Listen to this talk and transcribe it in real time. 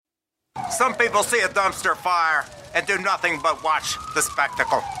Some people see a dumpster fire and do nothing but watch the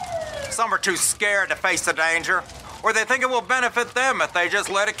spectacle. Some are too scared to face the danger, or they think it will benefit them if they just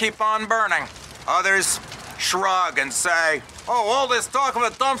let it keep on burning. Others shrug and say, oh, all this talk of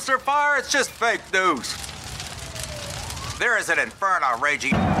a dumpster fire, it's just fake news. There is an inferno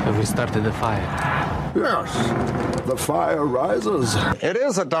raging. Have we started the fire? Yes, the fire rises. It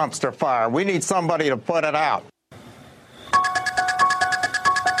is a dumpster fire. We need somebody to put it out.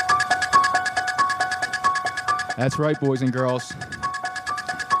 That's right, boys and girls.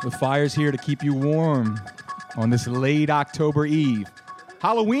 The fire's here to keep you warm on this late October Eve.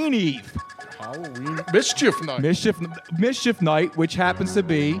 Halloween Eve. Halloween. Mischief night. Mischief night, which happens to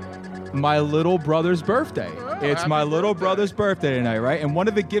be my little brother's birthday. It's my little brother's birthday tonight, right? And one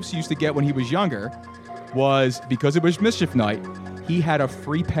of the gifts he used to get when he was younger was, because it was Mischief night, he had a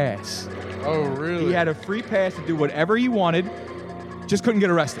free pass. Oh, really? He had a free pass to do whatever he wanted, just couldn't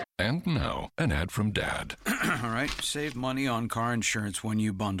get arrested. And now, an ad from Dad. All right, save money on car insurance when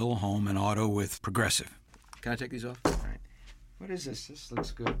you bundle home and auto with Progressive. Can I take these off? All right. What is this? This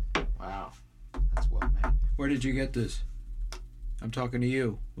looks good. Wow. That's well made. Where did you get this? I'm talking to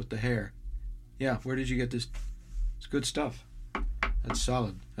you with the hair. Yeah, where did you get this? It's good stuff. That's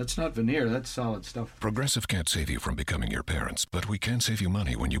solid. That's not veneer. That's solid stuff. Progressive can't save you from becoming your parents, but we can save you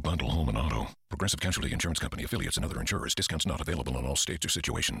money when you bundle home and auto. Progressive Casualty Insurance Company, affiliates, and other insurers. Discounts not available in all states or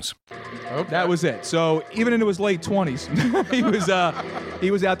situations. Okay. That was it. So even into his late 20s,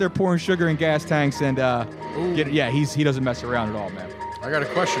 he was out there pouring sugar in gas tanks and he doesn't mess around at all, man. I got a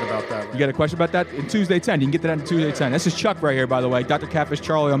question about that. Man. You got a question about that? In Tuesday 10. You can get that on Tuesday 10. This is Chuck right here, by the way. Dr. Catfish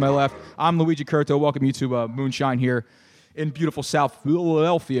Charlie on my left. I'm Luigi Curto. Welcome you to Moonshine here in beautiful South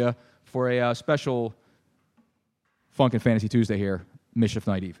Philadelphia for a special Funk and Fantasy Tuesday here, Mischief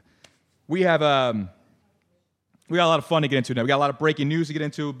Night Eve. We got a lot of fun to get into now. We got a lot of breaking news to get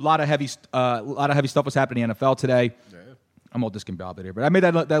into. A lot of heavy stuff was happening in the NFL today. Yeah. I'm all discombobulated here, but I made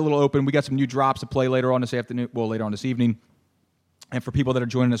that little open. We got some new drops to play later on this afternoon. Well, later on this evening. And for people that are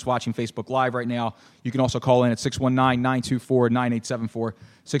joining us watching Facebook Live right now, you can also call in at 619-924-9874,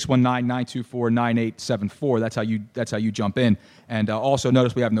 619-924-9874. That's how you jump in. And also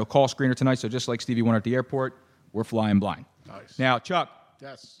notice we have no call screener tonight, so just like Stevie Wonder at the airport, we're flying blind. Nice. Now, Chuck.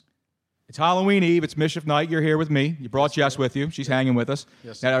 Yes. It's Halloween Eve. It's Mischief Night. You're here with me. You brought Jess with you. She's hanging with us.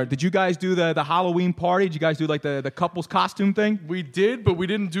 Yes. Now, did you guys do the Halloween party? Did you guys do like the couple's costume thing? We did, but we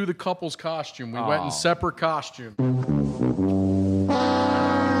didn't do the couple's costume. We went in separate costume.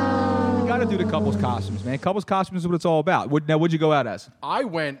 You got to do the couple's costumes, man. Couple's costumes is what it's all about. What'd you go out as? I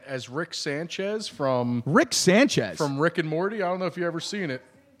went as Rick Sanchez from Rick Sanchez from Rick and Morty. I don't know if you ever seen it.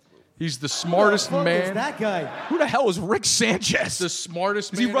 He's the smartest man. Is that guy? Who the hell is Rick Sanchez? The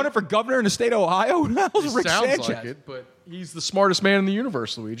smartest man. Is he running for governor in the state of Ohio? Who the hell is Rick Sanchez? Sounds like it, but he's the smartest man in the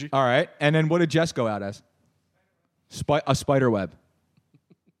universe, Luigi. All right. And then what did Jess go out as? A spider web.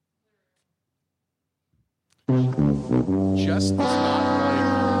 Jess does not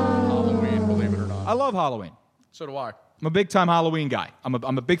like Halloween, believe it or not. I love Halloween. So do I. I'm a big-time Halloween guy. I'm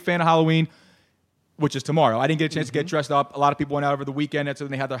a big fan of Halloween, which is tomorrow. I didn't get a chance to get dressed up. A lot of people went out over the weekend. That's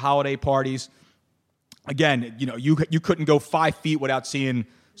when they had their holiday parties. Again, you couldn't go 5 feet without seeing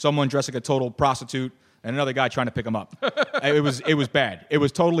someone dressed like a total prostitute and another guy trying to pick them up. It was bad. It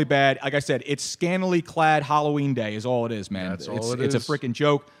was totally bad. Like I said, it's scantily clad Halloween day is all it is, man. That's all it is. It's a freaking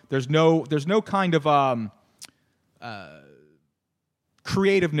joke. There's no kind of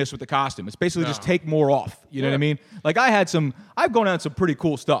creativeness with the costume. It's basically just take more off. You know what I mean? Like I've gone out some pretty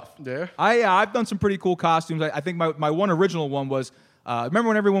cool stuff. Yeah. I've done some pretty cool costumes. I think my one original one was, remember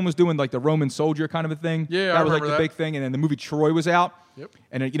when everyone was doing like the Roman soldier kind of a thing? Yeah, that was like the big thing. And then the movie Troy was out. Yep.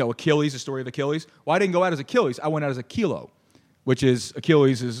 And then, Achilles, the story of Achilles. Well, I didn't go out as Achilles. I went out as Achillo, which is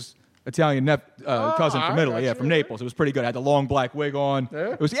Achilles' Italian cousin from Italy. From Naples. It was pretty good. I had the long black wig on.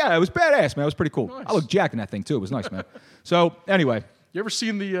 Yeah. It was badass, man. It was pretty cool. Nice. I looked jacked in that thing too. It was nice, man. So anyway. You ever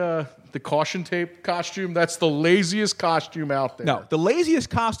seen the caution tape costume? That's the laziest costume out there. No, the laziest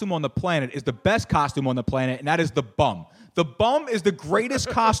costume on the planet is the best costume on the planet, and that is the bum. The bum is the greatest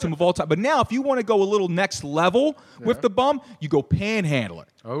costume of all time. But now, if you want to go a little next level with the bum, you go panhandler.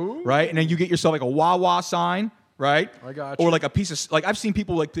 Oh. Right? And then you get yourself like a Wawa sign, right? I got you. Or like a piece of, like I've seen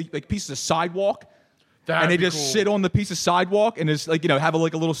people like pieces of sidewalk. That'd and they be just cool. sit on the piece of sidewalk and just have a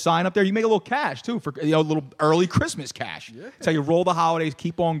little sign up there. You make a little cash too for a little early Christmas cash. Yeah. That's how you roll the holidays,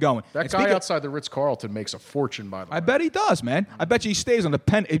 keep on going. That guy outside the Ritz-Carlton makes a fortune, by the way. I bet he does, man. I bet you he stays on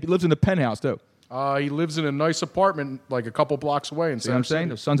he lives in the penthouse too. He lives in a nice apartment like a couple blocks away in See what I'm saying? City.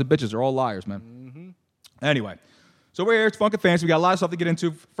 Those sons of bitches are all liars, man. Mm-hmm. Anyway, so we're here. It's Funk and Fantasy. We got a lot of stuff to get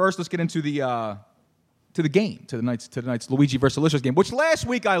into. First, let's get into the game, to tonight's Luigi versus Alicia's game, which last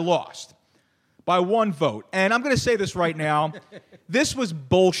week I lost. by 1 vote. And I'm going to say this right now. This was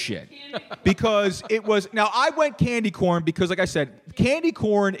bullshit because it was. Now, I went candy corn because, like I said, candy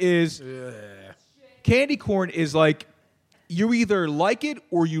corn is like you either like it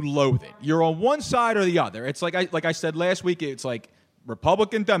or you loathe it. You're on one side or the other. It's like I said last week, it's like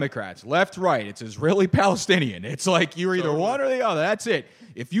Republican, Democrats, left, right. It's Israeli, Palestinian. It's like you're either one or the other. That's it.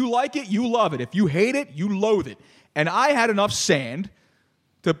 If you like it, you love it. If you hate it, you loathe it. And I had enough sand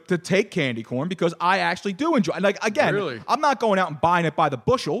to take candy corn because I actually do enjoy it. Like, again, Really? I'm not going out and buying it by the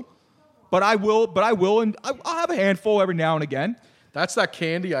bushel, but I will, and I'll have a handful every now and again. That's that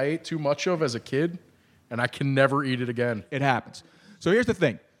candy I ate too much of as a kid, and I can never eat it again. It happens. So here's the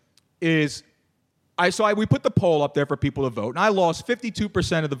thing, we put the poll up there for people to vote, and I lost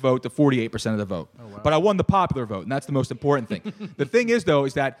 52% of the vote to 48% of the vote. Oh, wow. But I won the popular vote, and that's the most important thing. The thing is, though,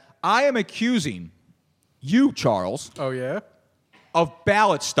 is that I am accusing you, Charles, Oh, yeah? of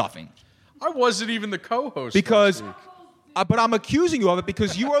ballot stuffing. I wasn't even the co-host Because, last week. but I'm accusing you of it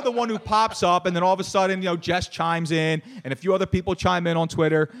because you are the one who pops up, and then all of a sudden, Jess chimes in, and a few other people chime in on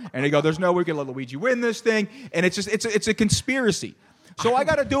Twitter, and they go, "There's no way we can let Luigi win this thing," and it's a conspiracy. So I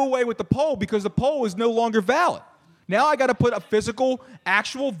got to do away with the poll because the poll is no longer valid. Now I got to put a physical,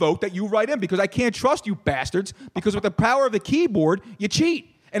 actual vote that you write in because I can't trust you bastards because with the power of the keyboard, you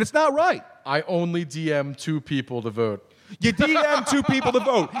cheat, and it's not right. I only DM 2 people to vote. You DM 2 people to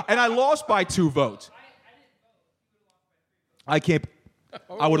vote, and I lost by 2 votes. I would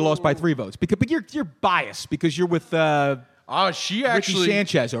have lost by 3 votes because, but you're biased because you're with She Ricky actually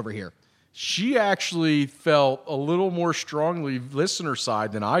Sanchez over here. She actually felt a little more strongly listener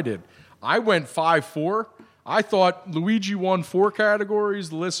side than I did. I went 5-4. I thought Luigi won 4 categories,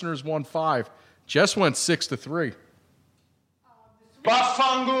 the listeners won 5. Jess went 6-3.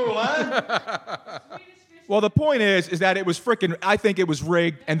 Well, the point is that it was freaking. I think it was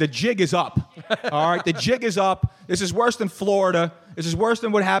rigged, and the jig is up. All right, the jig is up. This is worse than Florida. This is worse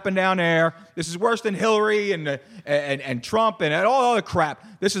than what happened down there. This is worse than Hillary and Trump and all other crap.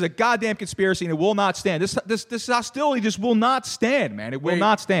 This is a goddamn conspiracy, and it will not stand. This hostility just will not stand, man. It will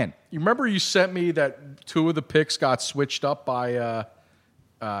not stand. You remember you sent me that 2 of the picks got switched up by,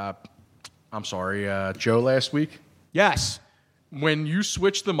 Joe last week? Yes. When you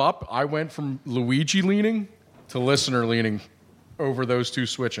switched them up, I went from Luigi leaning to listener leaning over those 2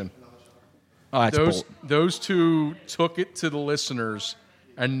 switching. Oh, that's Those 2 took it to the listeners,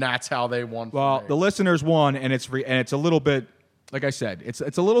 and that's how they won. Well, the listeners won, and it's a little bit, like I said, it's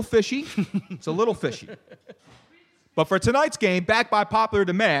a little fishy. It's a little fishy. But for tonight's game, back by popular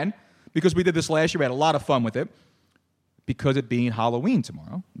demand, because we did this last year, we had a lot of fun with it. Because it being Halloween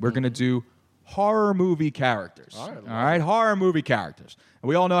tomorrow, we're going to do horror movie characters. All right, horror movie characters. And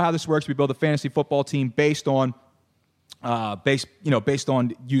we all know how this works. We build a fantasy football team based on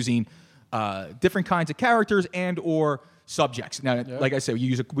using different kinds of characters and or subjects. Now, like I said,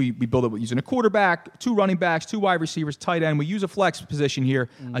 we build it using a quarterback, 2 running backs, 2 wide receivers, tight end. We use a flex position here,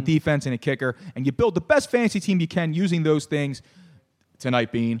 a defense and a kicker, and you build the best fantasy team you can using those things.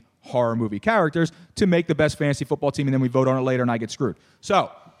 Tonight being horror movie characters to make the best fantasy football team, and then we vote on it later, and I get screwed.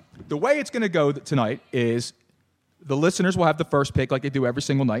 So the way it's going to go tonight is the listeners will have the first pick like they do every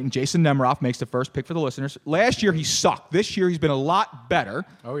single night, and Jason Nemiroff makes the first pick for the listeners. Last year, he sucked. This year, he's been a lot better.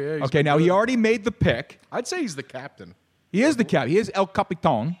 Oh, yeah. Okay, now he already made the pick. I'd say he's the captain. He is the captain. He is El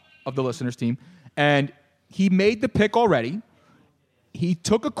Capitan of the listeners team, and he made the pick already. He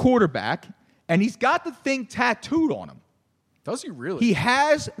took a quarterback, and he's got the thing tattooed on him. Does he really? He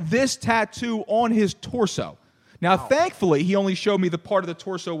has this tattoo on his torso. Now, thankfully, he only showed me the part of the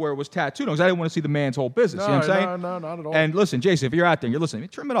torso where it was tattooed on because I didn't want to see the man's whole business. You know what I'm saying? No, not at all. And listen, Jason, if you're out there and you're listening,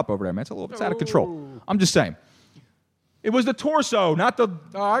 trim it up over there, man. It's out of control. I'm just saying. It was the torso, not the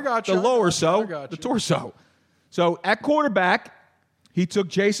I got you. the lower I got the you. torso. So at quarterback, he took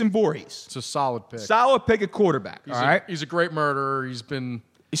Jason Voorhees. It's a solid pick. Solid pick at quarterback. All right. He's a great murderer. He's been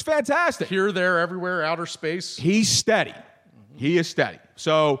He's fantastic. here, there, everywhere, outer space. He's steady. He is steady.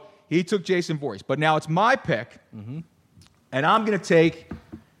 So he took Jason Voorhees. But now it's my pick, and I'm going to take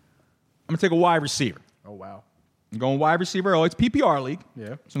a wide receiver. Oh, wow. I'm going wide receiver early. It's PPR league.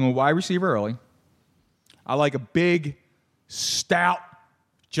 Yeah. So I'm going wide receiver early. I like a big, stout,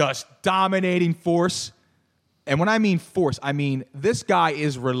 just dominating force. And when I mean force, I mean this guy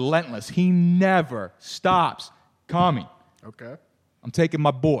is relentless. He never stops coming. Okay. I'm taking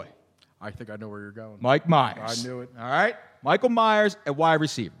my boy, I think I know where you're going. Mike Myers. I knew it. All right? Michael Myers at wide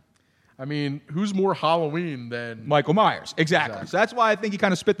receiver. I mean, who's more Halloween than... Michael Myers. Exactly. So that's why I think he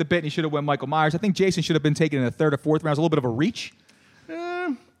kind of spit the bit and he should have went Michael Myers. I think Jason should have been taken in the 3rd or 4th round. It was a little bit of a reach.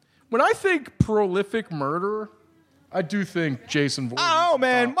 When I think prolific murderer, I do think Jason Voorhees. Oh,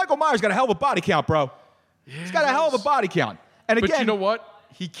 man. Michael Myers got a hell of a body count, bro. Yeah, he's got a hell of a body count. And again, but you know what?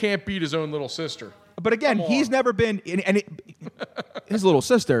 He can't beat his own little sister. But again, he's never been his little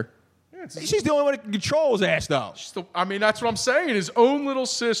sister. She's the only one that can control his ass, though. That's what I'm saying. His own little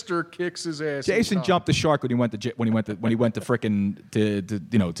sister kicks his ass. Jason jumped the shark when he went to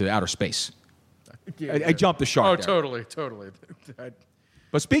frickin' to outer space. Yeah. I jumped the shark. Oh, there. totally.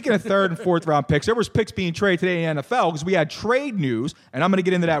 But speaking of third and fourth round picks, there was picks being traded today in the NFL because we had trade news, and I'm going to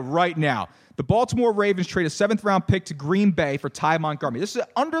get into that right now. The Baltimore Ravens trade a 7th round pick to Green Bay for Ty Montgomery. This is an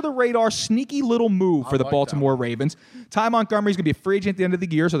under-the-radar, sneaky little move for the Baltimore Ravens. Ty Montgomery is going to be a free agent at the end of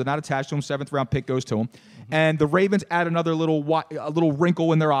the year, so they're not attached to him. 7th round pick goes to him. And the Ravens add another little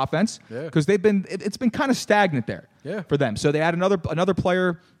wrinkle in their offense because it's been kind of stagnant there for them. So they add another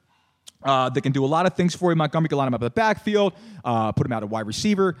player that can do a lot of things for you. Montgomery can line him up in the backfield, put him out at wide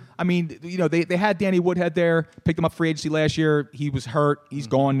receiver. I mean, they had Danny Woodhead there, picked him up free agency last year. He was hurt. He's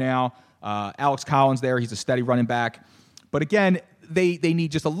gone now. Alex Collins there. He's a steady running back. But again, they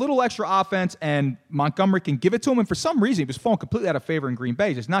need just a little extra offense, and Montgomery can give it to him. And for some reason, he was falling completely out of favor in Green Bay.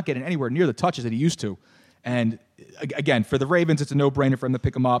 He's just not getting anywhere near the touches that he used to. And again, for the Ravens, it's a no-brainer for them to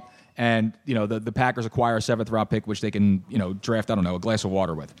pick him up. And, the Packers acquire a 7th round pick, which they can, draft, a glass of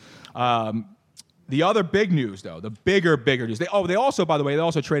water with. The other big news, though, the bigger news. They also, by the way,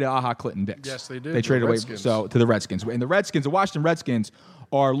 traded Aha Clinton-Dix. Yes, they did. They traded away to the Redskins. And the Washington Redskins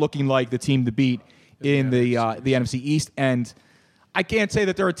are looking like the team to beat in the NFC East. And I can't say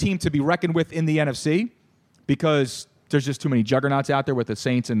that they're a team to be reckoned with in the NFC because there's just too many juggernauts out there with the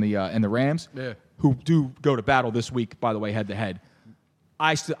Saints and the Rams who do go to battle this week, by the way, head-to-head.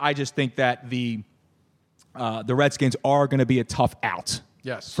 I just think that the Redskins are going to be a tough out.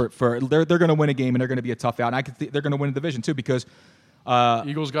 Yes. They're going to win a game and they're going to be a tough out. And they're going to win a division too because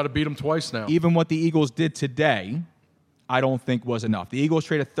Eagles got to beat them twice now. Even what the Eagles did today, I don't think was enough. The Eagles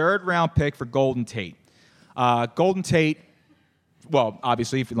trade a 3rd round pick for Golden Tate. Golden Tate, well,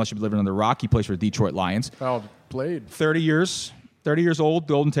 obviously, unless you've been living under a rock, he plays for the Detroit Lions. Well played. 30 years old,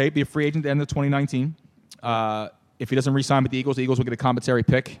 Golden Tate, be a free agent at the end of 2019. If he doesn't re-sign with the Eagles will get a compensatory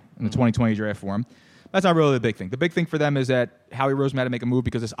pick in the 2020 draft for him. That's not really the big thing. The big thing for them is that Howie Roseman had to make a move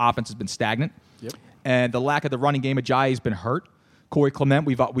because this offense has been stagnant. Yep. And the lack of the running game. Ajayi has been hurt. Corey Clement,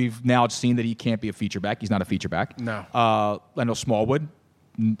 we've now seen that he can't be a feature back. He's not a feature back. No. Lendell Smallwood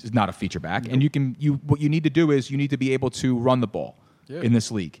is not a feature back. Nope. And what you need to do is you need to be able to run the ball in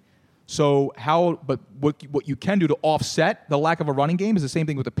this league. So what you can do to offset the lack of a running game is the same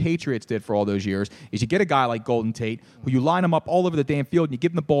thing what the Patriots did for all those years, is you get a guy like Golden Tate who you line him up all over the damn field and you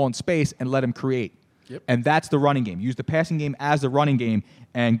give him the ball in space and let him create. Yep. And that's the running game. Use the passing game as the running game.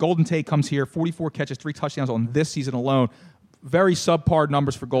 And Golden Tate comes here, 44 catches, 3 touchdowns on this season alone. Very subpar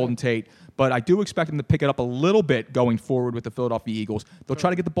numbers for Golden Tate, but I do expect him to pick it up a little bit going forward with the Philadelphia Eagles. They'll try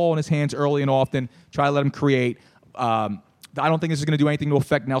to get the ball in his hands early and often, try to let him create. I don't think this is going to do anything to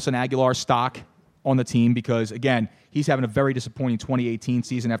affect Nelson Aguilar's stock on the team because, again, he's having a very disappointing 2018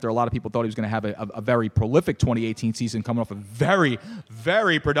 season after a lot of people thought he was going to have a very prolific 2018 season coming off a very,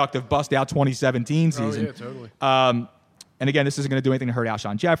 very productive bust-out 2017 season. Oh, yeah, totally. And, again, this isn't going to do anything to hurt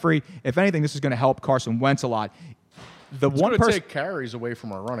Alshon Jeffrey. If anything, this is going to help Carson Wentz a lot. It's going to take carries away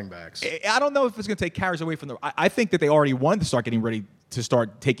from our running backs. I don't know if it's going to take carries away from I think that they already wanted to start getting ready to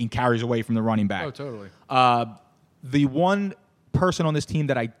start taking carries away from the running back. Oh, totally. The one person on this team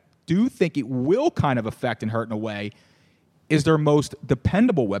that I do think it will kind of affect and hurt in a way is their most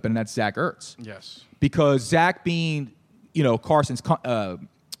dependable weapon, and that's Zach Ertz. Yes. Because Zach being, Carson's,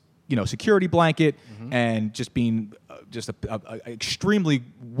 security blanket and just being just a extremely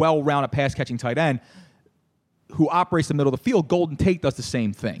well-rounded pass-catching tight end who operates the middle of the field, Golden Tate does the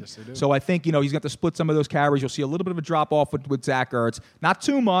same thing. Yes, they do. So I think, he's got to split some of those carries. You'll see a little bit of a drop-off with Zach Ertz. Not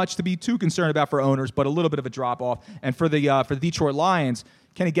too much to be too concerned about for owners, but a little bit of a drop-off. And for the Detroit Lions,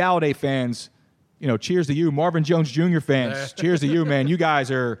 Kenny Galladay fans, cheers to you. Marvin Jones Jr. fans, cheers to you, man. You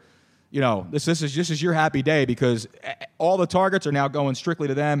guys are, this is your happy day because all the targets are now going strictly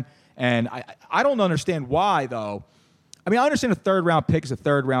to them. And I don't understand why, though. I mean, I understand a 3rd round pick is a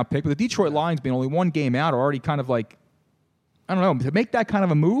 3rd round pick, but the Detroit Lions being only one game out are already kind of like, I don't know, to make that kind of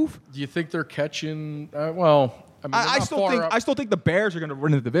a move. Do you think they're catching? I still think the Bears are going to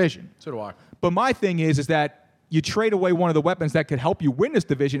win the division. So do I. But my thing is that you trade away one of the weapons that could help you win this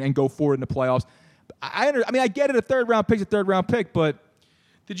division and go forward in the playoffs. I get it. A 3rd round pick's a 3rd round pick, but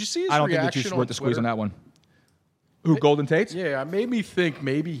did you see his I don't reaction think that you should worth the squeeze on Twitter? that one. Who, Golden Tate? Yeah, it made me think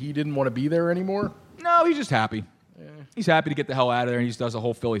maybe he didn't want to be there anymore. No, he's just happy. Yeah. He's happy to get the hell out of there, and he just does the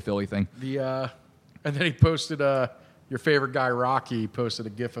whole Philly thing. And then he posted your favorite guy, Rocky, posted a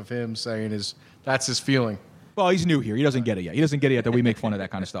gif of him saying that's his feeling. Well, he's new here. He doesn't get it yet. He doesn't get it yet that we make fun of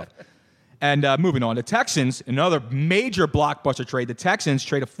that kind of stuff. And moving on, the Texans, another major blockbuster trade. The Texans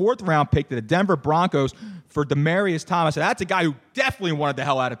trade a 4th-round pick to the Denver Broncos for Demaryius Thomas. And that's a guy who definitely wanted the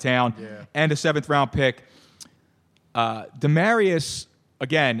hell out of town. Yeah. And a 7th-round pick. Demaryius,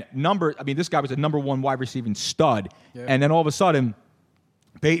 again, this guy was a number 1 wide receiving stud. Yeah. And then all of a sudden,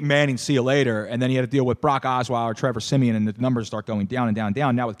 Peyton Manning, see you later. And then he had to deal with Brock Osweiler, Trevor Siemian, and the numbers start going down and down and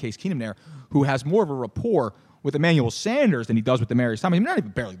down. Now with Case Keenum there, who has more of a rapport with Emmanuel Sanders than he does with Demaryius Thomas. They're not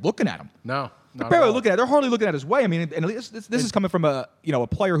even barely looking at him. No, They're not barely at all. looking at it. They're hardly looking at his way. I mean, and this is coming from a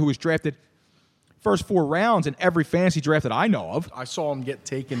player who was drafted first 4 rounds in every fantasy draft that I know of. I saw him get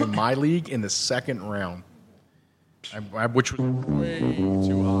taken in my league in the 2nd round, which was way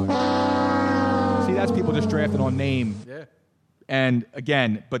too high. See, that's people just drafted on name. Yeah. And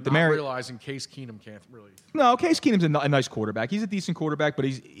again, but Not Demaryius. realizing Case Keenum can't really. No, Case Keenum's a nice quarterback. He's a decent quarterback, but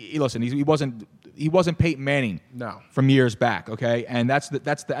he wasn't Peyton Manning. No. From years back, okay? And that's the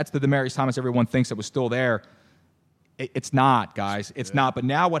Demaryius Thomas everyone thinks that was still there. It's not, guys. It's not. But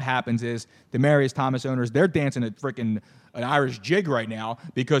now what happens is Demaryius Thomas owners, they're dancing an Irish jig right now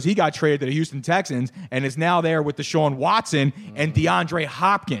because he got traded to the Houston Texans and is now there with Deshaun Watson and DeAndre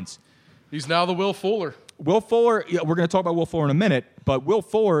Hopkins. He's now the Will Fuller. Will Fuller, we're going to talk about Will Fuller in a minute, but Will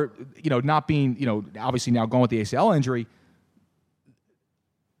Fuller, not being, obviously now going with the ACL injury.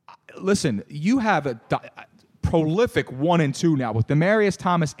 Listen, you have a prolific 1 and 2 now with Demaryius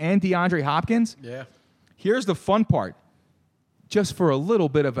Thomas and DeAndre Hopkins. Yeah. Here's the fun part. Just for a little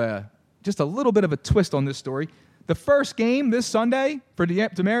bit of a twist on this story. The first game this Sunday for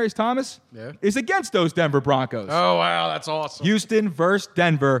Demaryius Thomas is against those Denver Broncos. Oh, wow, that's awesome. Houston versus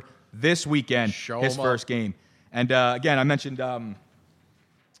Denver this weekend, Show his 'em first up. game. And again, I mentioned there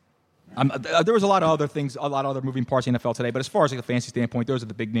was a lot of other things, a lot of other moving parts in the NFL today. But as far as the fantasy standpoint, those are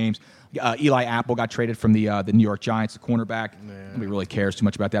the big names. Eli Apple got traded from the New York Giants, the cornerback. Nobody really cares too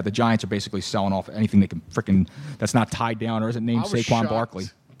much about that. The Giants are basically selling off anything they can that's not tied down or isn't named I was Saquon shocked Barkley.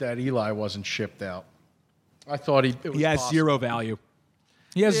 that Eli wasn't shipped out. I thought it was He has possible. zero value.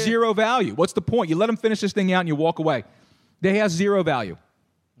 He has zero value. What's the point? You let him finish this thing out and you walk away. He has zero value.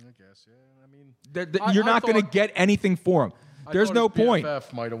 I guess, yeah. I mean, You're not going to thought- get anything for him. There's I no thought his point.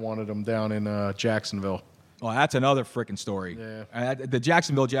 BFF might have wanted him down in Jacksonville. Well, that's another freaking story. Yeah. The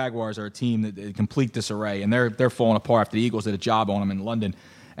Jacksonville Jaguars are a team that in complete disarray, and they're falling apart after the Eagles did a job on them in London.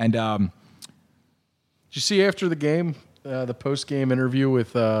 And Did you see after the game, the post-game interview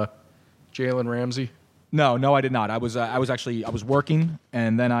with Jalen Ramsey? no, I did not. I was working,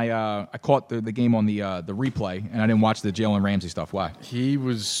 and then I caught the game on the replay, and I didn't watch the Jalen Ramsey stuff. Why? He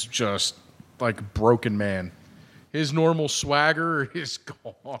was just like a broken man. His normal swagger is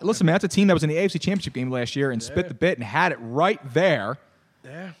gone. Listen, man, that's a team that was in the AFC Championship game last year and spit the bit and had it right there.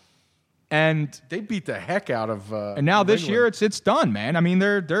 Yeah. And They beat the heck out of and now New this year England. it's done, man. I mean,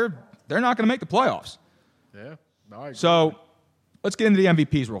 they're not going to make the playoffs. Yeah. No, I agree. So let's get into the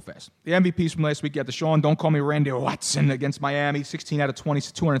MVPs real fast. The MVPs from last week, you got Deshaun, don't call me Randy Watson against Miami, 16 out of 20,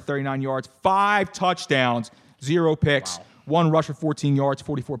 239 yards, 5 touchdowns, 0 picks, 1 rush for 14 yards,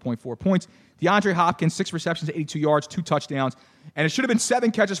 44.4 points. DeAndre Hopkins, 6 receptions, 82 yards, 2 touchdowns. And it should have been 7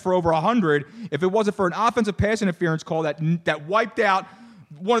 catches for over 100 if it wasn't for an offensive pass interference call that wiped out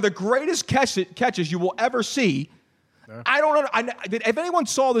one of the greatest catches you will ever see. Yeah. I don't know. If anyone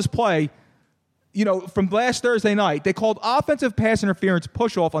saw this play, from last Thursday night, they called offensive pass interference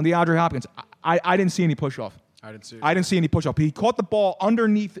push-off on DeAndre Hopkins. I didn't see any push-off. I didn't see it. I didn't see any push-off. He caught the ball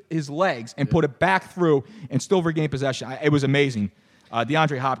underneath his legs and put it back through and still regained possession. It was amazing.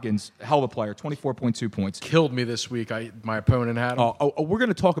 DeAndre Hopkins, hell of a player, 24.2 points. Killed me this week. My opponent had him. We're going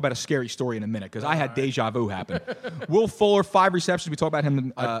to talk about a scary story in a minute because I had deja vu happen. Will Fuller, 5 receptions. We talked about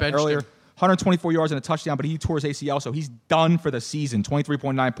him earlier. him. 124 yards and a touchdown, but he tore his ACL, so he's done for the season.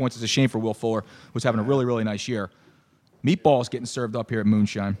 23.9 points is a shame for Will Fuller, who's having a really, really nice year. Meatballs getting served up here at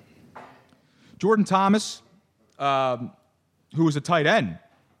Moonshine. Jordan Thomas, who was a tight end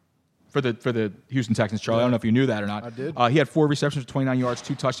for the Houston Texans, Charlie. I don't know if you knew that or not. I did. He had 4 receptions for 29 yards,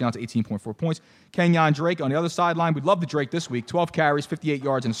 2 touchdowns, 18.4 points. Kenyon Drake on the other sideline. We'd love the Drake this week. 12 carries, 58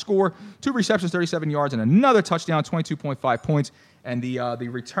 yards and a score. 2 receptions, 37 yards, and another touchdown, 22.5 points. And the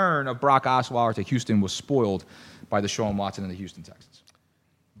return of Brock Osweiler to Houston was spoiled by Deshaun Watson and the Houston Texans.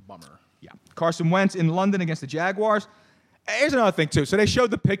 Bummer. Yeah. Carson Wentz in London against the Jaguars. Here's another thing, too. So they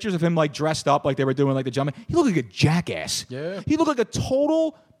showed the pictures of him, dressed up like they were doing, the jumping. He looked like a jackass. Yeah. He looked like a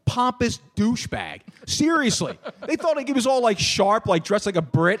total pompous douchebag. Seriously. They thought he was all, sharp, dressed like a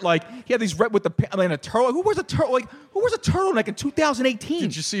Brit. He had these red with a turtle. Who wears a turtle? Who wears a turtleneck in 2018?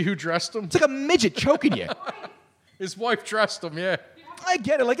 Did you see who dressed him? It's like a midget choking you. His wife dressed him, yeah. I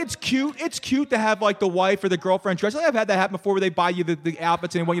get it. Like, it's cute. It's cute to have, like, the wife or the girlfriend dress. Like, I've had that happen before where they buy you the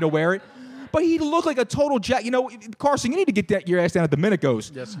outfits and they want you to wear it. But he looked like a total jack. You know, Carson, you need to get your ass down at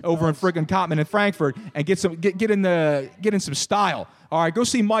Domenico's over in friggin' Cotman in Frankfurt and get in some style. All right, go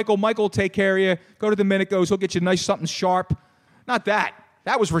see Michael. Michael will take care of you. Go to Domenico's. He'll get you nice something sharp. Not that.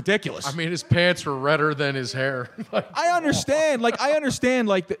 That was ridiculous. I mean, his pants were redder than his hair. I understand. Like,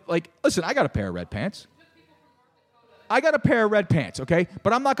 listen, I got a pair of red pants. Okay?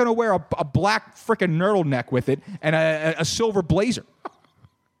 But I'm not going to wear a black frickin' turtleneck with it and a silver blazer.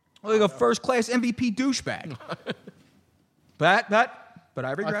 Like a first-class MVP douchebag. But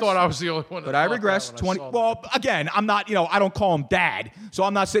I regress. I thought I was the only one. But I regress. 20. Well, again, I'm not. You know, I don't call him dad, so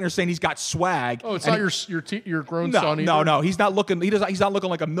I'm not sitting there saying he's got swag. Oh, it's not your grown son either? No. He's not looking. He's not looking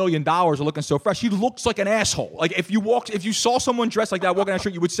like $1 million or looking so fresh. He looks like an asshole. Like if you saw someone dressed like that walking down the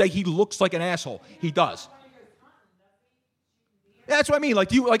street, you would say he looks like an asshole. He does. That's what I mean.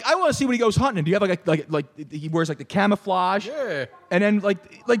 Like, I want to see when he goes hunting. Do you have like he wears like the camouflage? Yeah. And then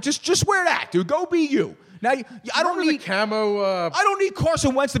like just wear that, dude. Go be you. Now I don't need camo. I don't need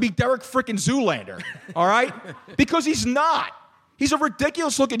Carson Wentz to be Derek frickin' Zoolander. All right, because he's not. He's a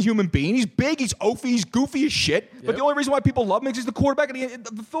ridiculous looking human being. He's big. He's oafy. He's goofy as shit. Yep. But the only reason why people love him is he's the quarterback of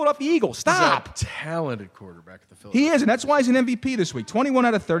the Philadelphia Eagles. Stop. He's a talented quarterback of the Philadelphia. He is, and that's why he's an MVP this week. 21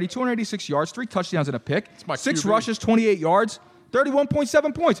 out of 30, 286 yards, 3 touchdowns and a pick. 6 rushes, 28 yards.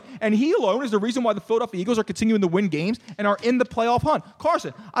 31.7 points. And he alone is the reason why the Philadelphia Eagles are continuing to win games and are in the playoff hunt.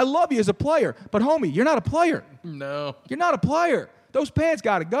 Carson, I love you as a player, but homie, you're not a player. No. You're not a player. Those pants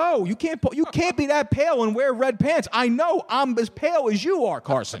got to go. You can't be that pale and wear red pants. I know I'm as pale as you are,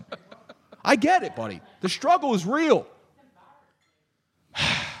 Carson. I get it, buddy. The struggle is real.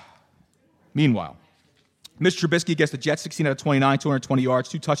 Meanwhile, Mitch Trubisky gets the Jets, 16 out of 29, 220 yards,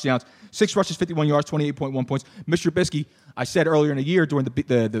 2 touchdowns, 6 rushes, 51 yards, 28.1 points. Mitch Trubisky, I said earlier in the year during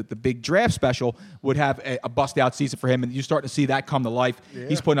the big draft special, would have a bust-out season for him, and you're starting to see that come to life. Yeah.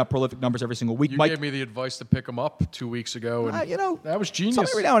 He's putting up prolific numbers every single week. You gave me the advice to pick him up 2 weeks ago, and that was genius.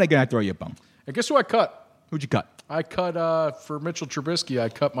 Every now and again, I throw you a bone. And guess who I cut? Who'd you cut? I cut, for Mitchell Trubisky, I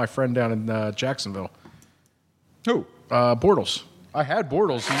cut my friend down in Jacksonville. Who? Bortles. I had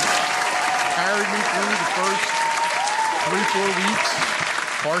Bortles. He carried me through the first 3-4 weeks.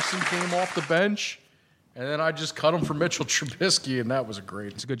 Carson came off the bench, and then I just cut him for Mitchell Trubisky, and that was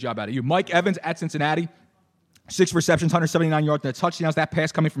great. It's a good job out of you. Mike Evans at Cincinnati, 6 receptions, 179 yards, and touchdowns. That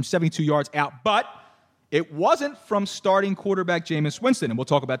pass coming from 72 yards out, but it wasn't from starting quarterback Jameis Winston, and we'll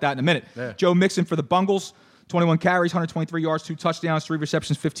talk about that in a minute. Yeah. Joe Mixon for the Bungles, 21 carries, 123 yards, 2 touchdowns, 3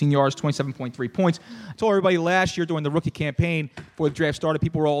 receptions, 15 yards, 27.3 points. I told everybody last year during the rookie campaign before the draft started,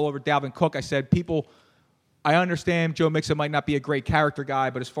 people were all over Dalvin Cook. I said, I understand Joe Mixon might not be a great character guy,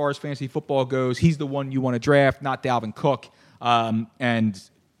 but as far as fantasy football goes, he's the one you want to draft, not Dalvin Cook. And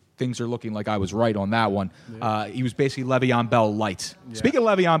things are looking like I was right on that one. Yeah. He was basically Le'Veon Bell light. Yeah. Speaking of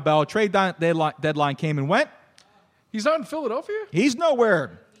Le'Veon Bell, trade deadline came and went. He's not in Philadelphia? He's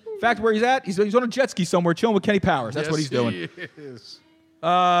nowhere. In fact, where he's at, he's on a jet ski somewhere chilling with Kenny Powers. That's what he's doing. He is.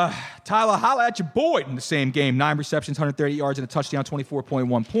 Tyler, holla at your boy in the same game. 9 receptions, 130 yards, and a touchdown,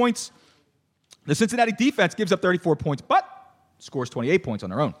 24.1 points. The Cincinnati defense gives up 34 points, but scores 28 points on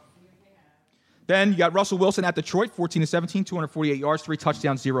their own. Then you got Russell Wilson at Detroit, 14-17, 248 yards, 3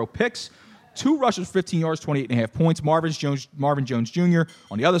 touchdowns, 0 picks. 2 rushes, 15 yards, 28.5 points. Marvin Jones Jr.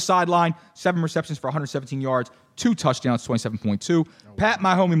 on the other sideline, 7 receptions for 117 yards, 2 touchdowns, 27.2. Pat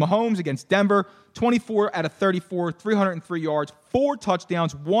my homie Mahomes against Denver, 24 out of 34, 303 yards, 4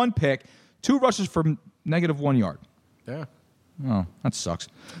 touchdowns, 1 pick, 2 rushes for -1 yard. Yeah. Oh, that sucks.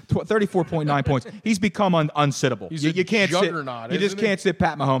 34.9 points. He's become unsittable. You can't juggernaut, you just can't sit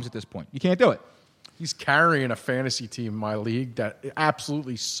Pat Mahomes at this point. You can't do it. He's carrying a fantasy team in my league that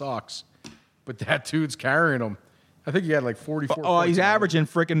absolutely sucks. But that dude's carrying him. I think he had like 44 points. He's averaging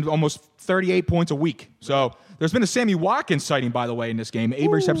freaking almost 38 points a week. So there's been a Sammy Watkins sighting, by the way, in this game.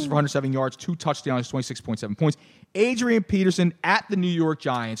 8 receptions for 107 yards, 2 touchdowns, 26.7 points. Adrian Peterson at the New York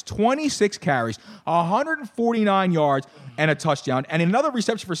Giants, 26 carries, 149 yards, and a touchdown. And another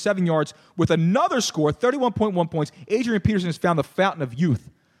reception for 7 yards with another score, 31.1 points. Adrian Peterson has found the fountain of youth.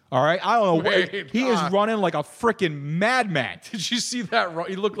 All right? I don't know. He is running like a freaking madman. Did you see that run?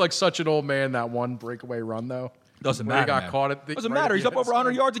 He looked like such an old man, that one breakaway run, though. Doesn't matter. He got caught at Doesn't matter. He's up over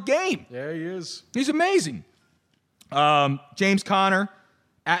 100 yards a game. Yeah, he is. He's amazing. James Conner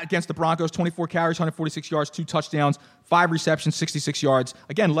against the Broncos, 24 carries, 146 yards, 2 touchdowns, 5 receptions, 66 yards.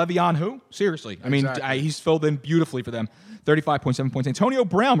 Again, Le'Veon who? Seriously. I mean, he's filled in beautifully for them. 35.7 points. Antonio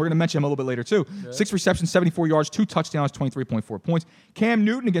Brown, we're going to mention him a little bit later, too. Okay. 6 receptions, 74 yards, 2 touchdowns, 23.4 points. Cam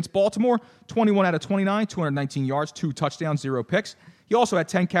Newton against Baltimore, 21 out of 29, 219 yards, 2 touchdowns, 0 picks. He also had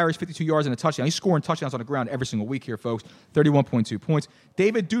 10 carries, 52 yards, and a touchdown. He's scoring touchdowns on the ground every single week here, folks. 31.2 points.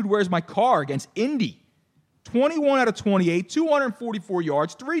 David Dude, where's my car against Indy? 21 out of 28, 244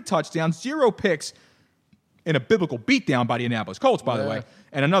 yards, 3 touchdowns, 0 picks, in a biblical beatdown by the Indianapolis Colts, by the way,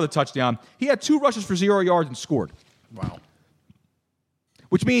 and another touchdown. He had 2 rushes for 0 yards and scored. Wow.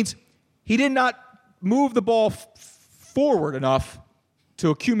 Which means he did not move the ball forward enough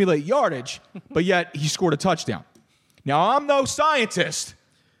to accumulate yardage, but yet he scored a touchdown. Now, I'm no scientist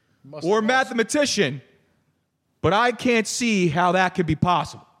or mathematician, but I can't see how that could be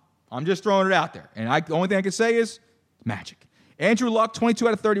possible. I'm just throwing it out there. And the only thing I can say is magic. Andrew Luck, 22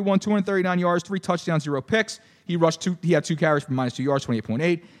 out of 31, 239 yards, 3 touchdowns, 0 picks. He had 2 carries for -2 yards,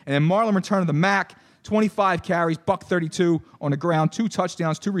 28.8. And then Marlon returned to the MAC, 25 carries, $132 on the ground, 2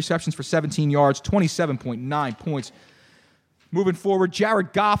 touchdowns, 2 receptions for 17 yards, 27.9 points. Moving forward,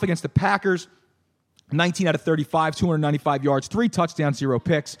 Jared Goff against the Packers, 19 out of 35, 295 yards, 3 touchdowns, 0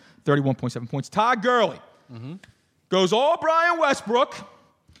 picks, 31.7 points. Todd Gurley goes all Brian Westbrook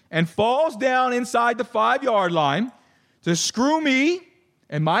and falls down inside the 5-yard line to screw me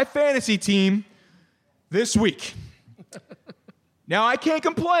and my fantasy team this week. Now, I can't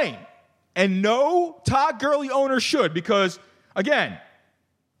complain, and no Todd Gurley owner should, because, again,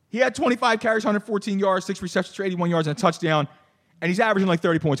 he had 25 carries, 114 yards, 6 receptions for 81 yards and a touchdown, and he's averaging like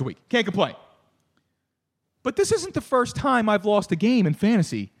 30 points a week. Can't complain. But this isn't the first time I've lost a game in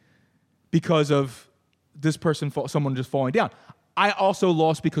fantasy because of this person, someone just falling down. I also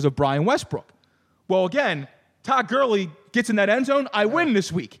lost because of Brian Westbrook. Well, again, Todd Gurley gets in that end zone, I win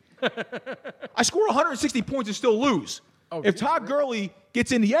this week. I score 160 points and still lose. If Todd Gurley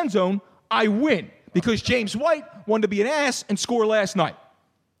gets in the end zone, I win because James White wanted to be an ass and score last night.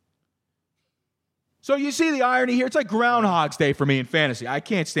 So you see the irony here. It's like Groundhog's Day for me in fantasy. I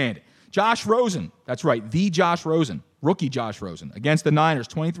can't stand it. Josh Rosen, that's right, the Josh Rosen, rookie Josh Rosen, against the Niners,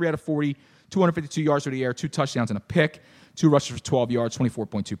 23 out of 40, 252 yards through the air, 2 touchdowns and a pick. 2 rushes for 12 yards,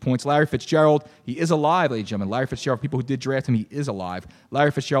 24.2 points. Larry Fitzgerald, he is alive, ladies and gentlemen. Larry Fitzgerald, people who did draft him, he is alive.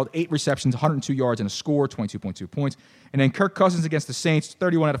 Larry Fitzgerald, 8 receptions, 102 yards, and a score, 22.2 points. And then Kirk Cousins against the Saints,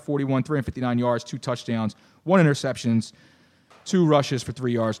 31 out of 41, 359 yards, 2 touchdowns, 1 interceptions, 2 rushes for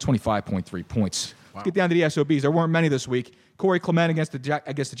 3 yards, 25.3 points. Wow. Let's get down to the SOBs. There weren't many this week. Corey Clement against the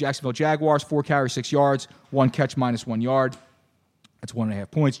Jacksonville Jaguars, 4 carries, 6 yards, 1 catch, -1 yard. That's 1.5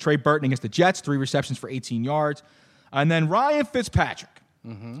 points. Trey Burton against the Jets, 3 receptions for 18 yards. And then Ryan Fitzpatrick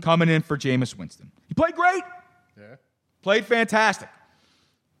coming in for Jameis Winston. He played great. Yeah. Played fantastic.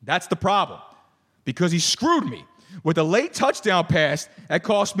 That's the problem. Because he screwed me with a late touchdown pass that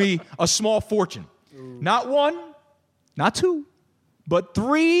cost me a small fortune. Ooh. Not 1, not 2, but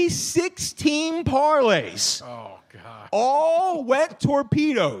 3 16 parlays. Oh, God. All went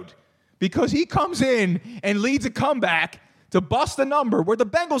torpedoed because he comes in and leads a comeback to bust the number where the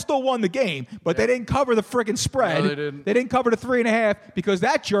Bengals still won the game, but they didn't cover the freaking spread. No, they didn't. They didn't cover the 3.5 because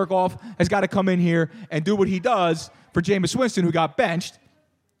that jerk-off has got to come in here and do what he does for Jameis Winston, who got benched,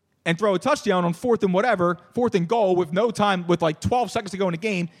 and throw a touchdown on 4th and goal with no time, with like 12 seconds to go in the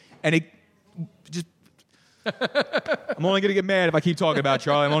game, and it just... I'm only going to get mad if I keep talking about it,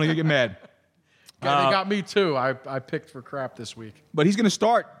 Charlie. I'm only going to get mad. Yeah, they got me too. I picked for crap this week. But he's going to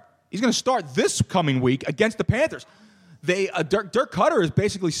start this coming week against the Panthers. Dirk Cutter has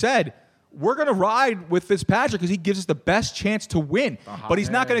basically said, we're going to ride with Fitzpatrick because he gives us the best chance to win. But he's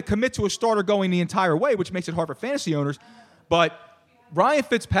not going to commit to a starter going the entire way, which makes it hard for fantasy owners. But Ryan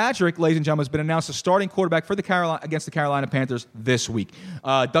Fitzpatrick, ladies and gentlemen, has been announced as starting quarterback for against the Carolina Panthers this week.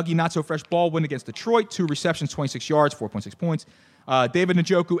 Dougie Not-So-Fresh Baldwin against Detroit, 2 receptions, 26 yards, 4.6 points. David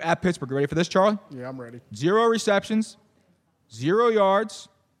Njoku at Pittsburgh. You ready for this, Charlie? Yeah, I'm ready. 0 receptions, 0 yards,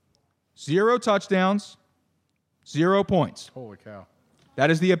 0 touchdowns, 0 points. Holy cow. That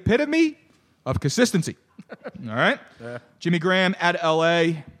is the epitome of consistency. All right? Yeah. Jimmy Graham at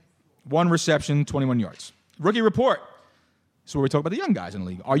L.A., 1 reception, 21 yards. Rookie report. This is where we talk about the young guys in the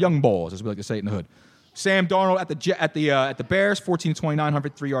league, our young balls, as we like to say it in the hood. Sam Darnold at the Bears, 14-29,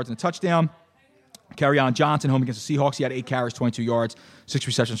 103 yards and a touchdown. Kerryon Johnson home against the Seahawks. He had 8 carries, 22 yards, 6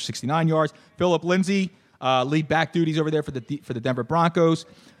 receptions for 69 yards. Phillip Lindsay, lead back duties over there for the Denver Broncos.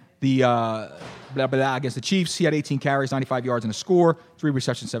 Against the Chiefs, he had 18 carries, 95 yards and a score, 3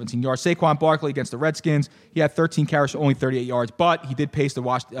 receptions, 17 yards. Saquon Barkley against the Redskins, he had 13 carries for only 38 yards, but he did pace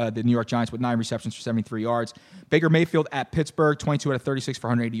the New York Giants with 9 receptions for 73 yards. Baker Mayfield at Pittsburgh, 22 out of 36 for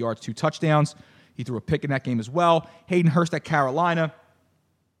 180 yards, 2 touchdowns. He threw a pick in that game as well. Hayden Hurst at Carolina,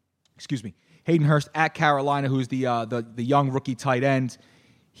 who's the young rookie tight end.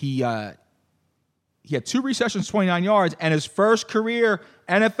 He had 2 receptions, 29 yards, and his first career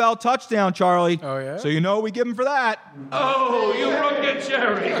NFL touchdown, Charlie. Oh, yeah? So you know we give him for that. Oh, you broke it,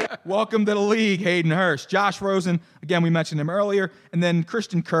 Jerry. Welcome to the league, Hayden Hurst. Josh Rosen, again, we mentioned him earlier. And then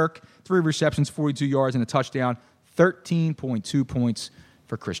Christian Kirk, 3 receptions, 42 yards, and a touchdown. 13.2 points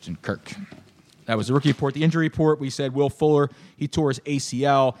for Christian Kirk. That was the rookie report. The injury report, we said Will Fuller, he tore his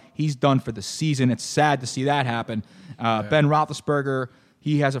ACL. He's done for the season. It's sad to see that happen. Ben Roethlisberger,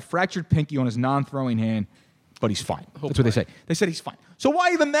 he has a fractured pinky on his non-throwing hand, but he's fine. That's what they say. They said he's fine. So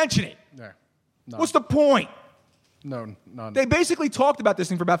why even mention it? Yeah. What's the point? No, none. They basically talked about this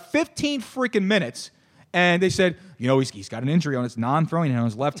thing for about 15 freaking minutes, and they said, he's got an injury on his non-throwing hand on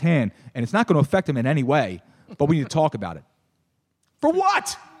his left hand, and it's not going to affect him in any way, but we need to talk about it. For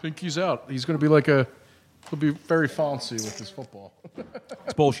what? Pinky's out. He's going to be he'll be very fancy with his football.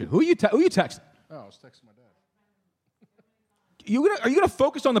 It's bullshit. Who are you texting? Oh, I was texting my dad. Are you gonna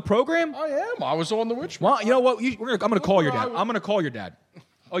focus on the program? I am. I was on the witch. Well, you know what? I'm gonna call your dad. I'm gonna call your dad.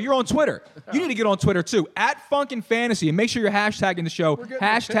 Oh, you're on Twitter. You need to get on Twitter too. @Funkin' Fantasy, and make sure you're hashtagging the show.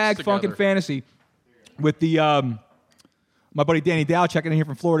 #Funkin' Fantasy. With the my buddy Danny Dow checking in here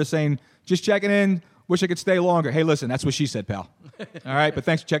from Florida, saying just checking in. Wish I could stay longer. Hey, listen, that's what she said, pal. All right, but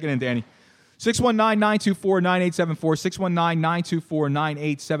thanks for checking in, Danny. 619-924-9874.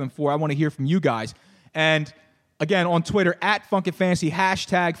 619-924-9874. I want to hear from you guys. And again, on Twitter, @Funkin' Fantasy,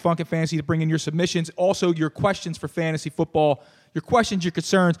 #Funkin' Fantasy to bring in your submissions. Also, your questions for fantasy football, your questions, your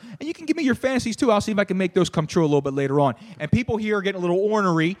concerns. And you can give me your fantasies, too. I'll see if I can make those come true a little bit later on. And people here are getting a little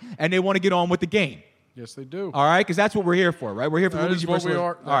ornery, and they want to get on with the game. Yes, they do. All right, because that's what we're here for, right? We're here for That Luigi is what versus we Luigi.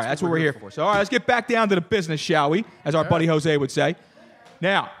 are. All right, that's what we're here for. So, all right, let's get back down to the business, shall we? As our buddy Jose would say.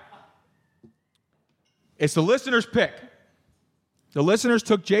 Now, it's the listeners' pick. The listeners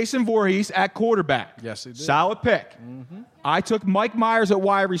took Jason Voorhees at quarterback. Yes, they did. Solid pick. Mm-hmm. I took Mike Myers at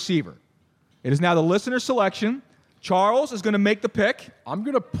wide receiver. It is now the listener selection. Charles is going to make the pick. I'm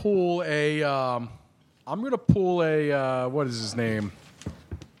going to pull what is his name?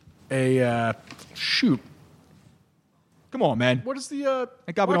 Shoot. Come on, man. What is the?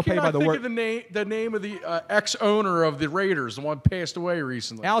 Thank God we don't pay by the word. word. Of the name of the ex-owner of the Raiders, the one passed away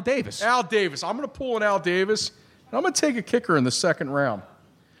recently. Al Davis. Al Davis. I'm going to pull an Al Davis, and I'm going to take a kicker in the second round.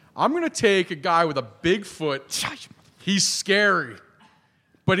 I'm going to take a guy with a big foot. He's scary,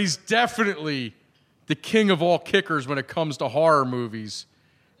 but he's definitely the king of all kickers when it comes to horror movies.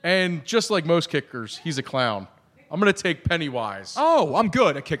 And just like most kickers, he's a clown. I'm going to take Pennywise. Oh, I'm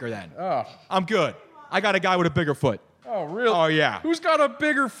good at kicker then. Oh. I'm good. I got a guy with a bigger foot. Oh, really? Oh, yeah. Who's got a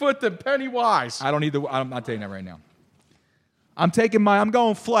bigger foot than Pennywise? I'm not taking that right now. I'm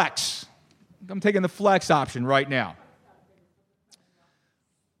going flex. I'm taking the flex option right now.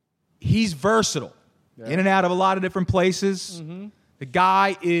 He's versatile. Yeah. In and out of a lot of different places. Mm-hmm. The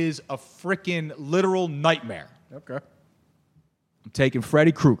guy is a freaking literal nightmare. Okay. I'm taking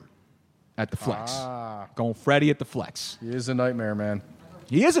Freddy Krueger at the flex. Going Freddy at the flex. He is a nightmare, man.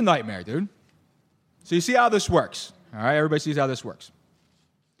 He is a nightmare, dude. So you see how this works. All right, everybody sees how this works.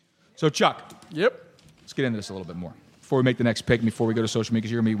 So, Chuck. Yep. Let's get into this a little bit more before we make the next pick, before we go to social media,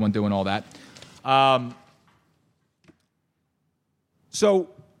 because you're going to be one doing all that. So,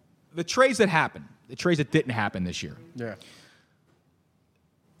 the trades that happened, the trades that didn't happen this year. Yeah.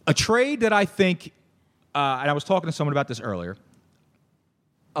 A trade that I think, and I was talking to someone about this earlier,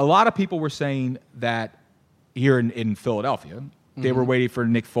 a lot of people were saying that here in Philadelphia, they were waiting for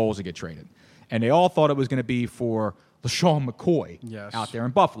Nick Foles to get traded. And they all thought it was going to be for LaShawn McCoy out there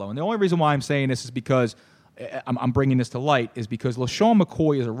in Buffalo. And the only reason why I'm saying this is because I'm bringing this to light is because LaShawn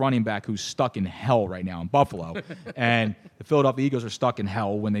McCoy is a running back who's stuck in hell right now in Buffalo. And the Philadelphia Eagles are stuck in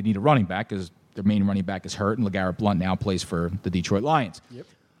hell when they need a running back because their main running back is hurt, and LeGarrette Blount now plays for the Detroit Lions. Yep.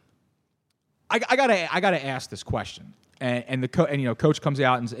 I gotta ask this question. And coach comes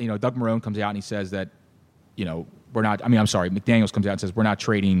out and Doug Marrone comes out and he says that McDaniels comes out and says we're not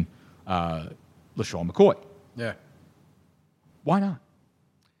trading LaShawn McCoy. Yeah. Why not?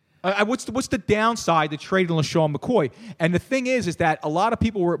 What's the downside to trading LaShawn McCoy? And the thing is that a lot of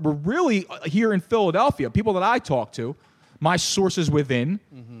people were really here in Philadelphia, people that I talk to, my sources within,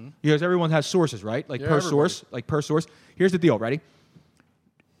 because everyone has sources, right? Per source. Here's the deal, ready?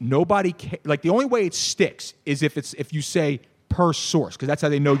 Nobody the only way it sticks is if you say per source, because that's how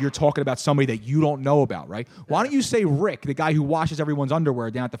they know you're talking about somebody that you don't know about, right? Why don't you say Rick, the guy who washes everyone's underwear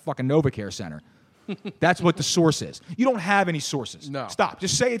down at the fucking NovaCare Center? That's what the source is. You don't have any sources. No. Stop.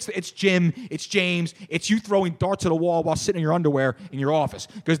 Just say it's Jim, it's James, it's you throwing darts at the wall while sitting in your underwear in your office,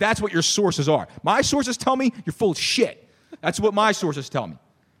 because that's what your sources are. My sources tell me you're full of shit. That's what my sources tell me.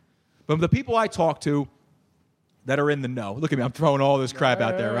 But the people I talk to that are in the know, look at me, I'm throwing all this crap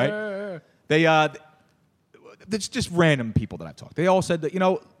out there, right? it's just random people that I've talked. They all said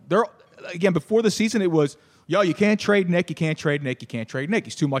that, they're, again, before the season, it was, you can't trade Nick, you can't trade Nick, you can't trade Nick.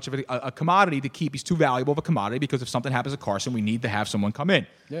 He's too much of a commodity to keep. He's too valuable of a commodity because if something happens to Carson, we need to have someone come in.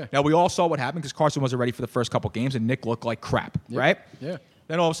 Yeah. Now, we all saw what happened because Carson wasn't ready for the first couple games and Nick looked like crap, right? Yeah.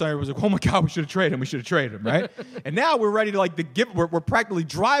 Then all of a sudden, it was like, oh, my God, we should have traded him, right? And now we're ready to, we're practically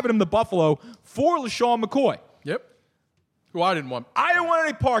driving him to Buffalo for LaShawn McCoy. Yep. Who I didn't want. I didn't want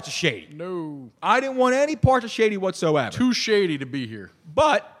any parts of Shady. No. I didn't want any parts of Shady whatsoever. Too shady to be here.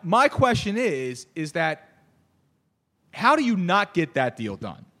 But my question is that how do you not get that deal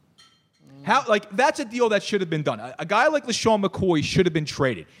done? That's a deal that should have been done. A guy like LaShawn McCoy should have been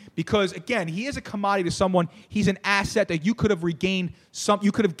traded because, again, he is a commodity to someone. He's an asset that you could have gained some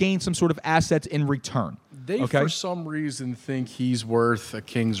sort of assets in return. They, for some reason, think he's worth a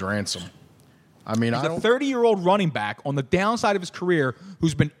king's ransom. I mean, he's a 30-year-old running back on the downside of his career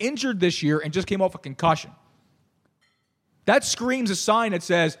who's been injured this year and just came off a concussion. That screams a sign that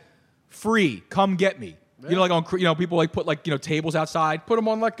says, free, come get me. Yeah. People put tables outside. Put them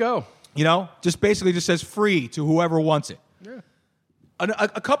on let go. Just basically just says free to whoever wants it. Yeah.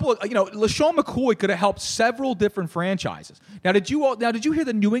 A couple of, LaShawn McCoy could have helped several different franchises. Now, did you hear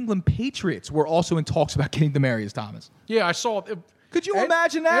the New England Patriots were also in talks about getting Demaryius Thomas? Yeah, I saw it. Could you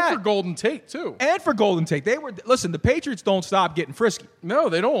imagine that? And for Golden Tate, too. The Patriots don't stop getting frisky. No,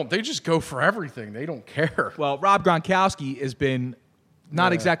 they don't. They just go for everything. They don't care. Well, Rob Gronkowski has been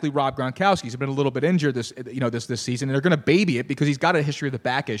not exactly Rob Gronkowski. He's been a little bit injured this season, and they're going to baby it because he's got a history of the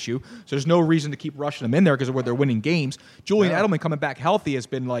back issue. So there's no reason to keep rushing him in there because of where they're winning games. Julian Edelman coming back healthy has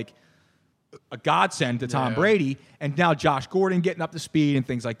been like a godsend to Tom Brady, and now Josh Gordon getting up to speed and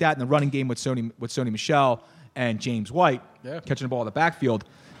things like that. And the running game with Sony Michel and James White catching the ball in the backfield.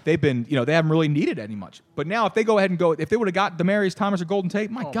 They've been, they haven't really needed any much. But now if they go ahead and if they would have got Demaryius Thomas or Golden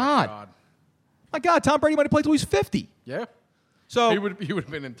Tate, my God, Tom Brady might have played till he's 50. Yeah. So he would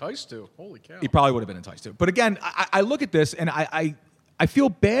have been enticed to. Holy cow. He probably would have been enticed to. But again, I look at this and I feel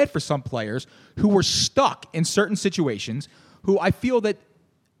bad for some players who were stuck in certain situations who I feel that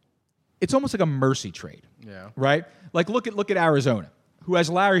it's almost like a mercy trade. Yeah. Right? Like look at Arizona, who has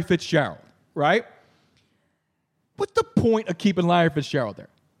Larry Fitzgerald, right? What's the point of keeping Larry Fitzgerald there?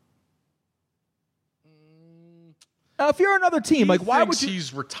 Now, if you're another team, why would you?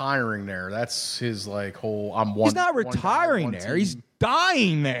 He's retiring there. That's his whole. He's not retiring there. He's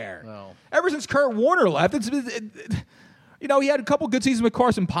dying there. No. Ever since Kurt Warner left, he had a couple good seasons with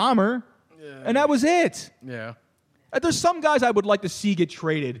Carson Palmer, and that was it. Yeah. There's some guys I would like to see get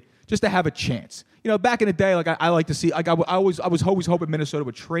traded just to have a chance. Back in the day, I like to see. I was always hoping Minnesota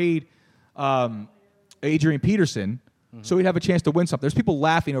would trade Adrian Peterson, so he'd have a chance to win something. There's people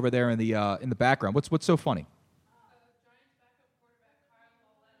laughing over there in the background. What's so funny?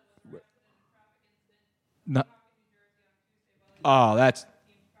 No. Oh, that's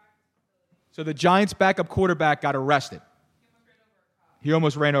so. The Giants' backup quarterback got arrested. He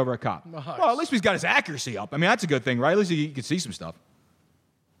almost ran over a cop. Nice. Well, at least he's got his accuracy up. I mean, that's a good thing, right? At least you can see some stuff.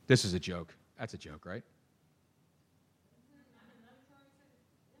 This is a joke. That's a joke, right?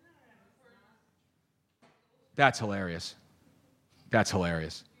 That's hilarious. That's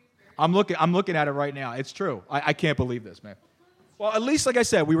hilarious. I'm looking at it right now. It's true. I can't believe this, man. Well, at least, like I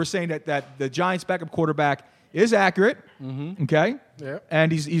said, we were saying that the Giants' backup quarterback is accurate, okay? Yeah.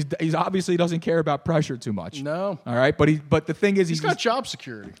 And he's obviously doesn't care about pressure too much. No. All right, but the thing is, he's got job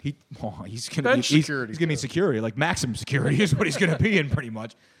security. He's gonna need security, like maximum security is what he's gonna be in pretty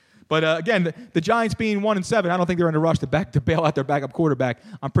much. But again, the Giants being 1-7, I don't think they're in a rush to bail out their backup quarterback.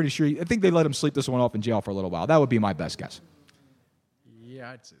 I think they let him sleep this one off in jail for a little while. That would be my best guess.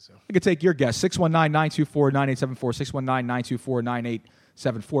 Yeah, I'd say so. I could take your guess. 619-924-9874,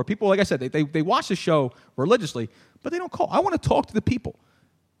 619-924-9874. People, like I said, they watch the show religiously, but they don't call. I want to talk to the people.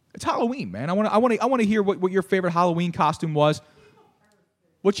 It's Halloween, man. I want to hear what your favorite Halloween costume was.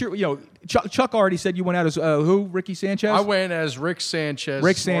 What's your, Chuck already said you went out as who? Ricky Sanchez? I went as Rick Sanchez.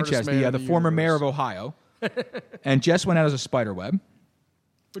 Rick Sanchez, the former mayor of Ohio. And Jess went out as a spiderweb.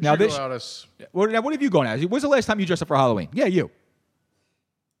 Now what have you gone as? When's the last time you dressed up for Halloween? Yeah, you.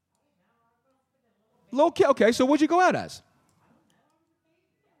 Okay, so what'd you go out as?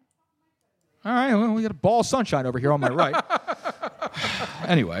 All right, well, we got a ball of sunshine over here on my right.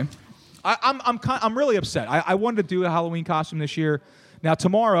 Anyway, I'm really upset. I wanted to do a Halloween costume this year. Now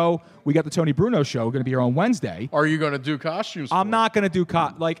tomorrow we got the Tony Bruno show. We're going to be here on Wednesday. Are you going to do costumes? I'm not going to do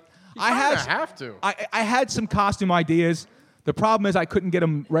I have to. I had some costume ideas. The problem is I couldn't get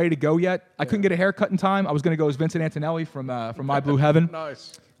them ready to go yet. I couldn't get a haircut in time. I was going to go as Vincent Antonelli from My Blue Heaven.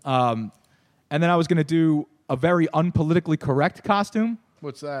 Nice. And then I was going to do a very unpolitically correct costume.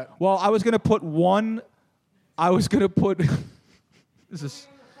 What's that? Well, I was going to put one I was gonna put.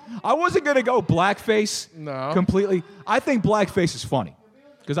 I wasn't gonna go blackface. No. Completely. I think blackface is funny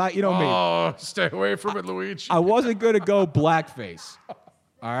because me. Oh, stay away from it, Luigi. I wasn't gonna go blackface.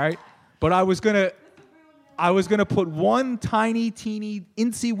 All right, but I was gonna put one tiny, teeny,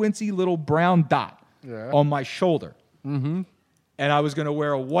 incy-wincy little brown dot on my shoulder, and I was gonna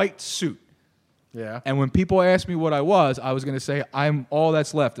wear a white suit. Yeah. And when people asked me what I was going to say I'm all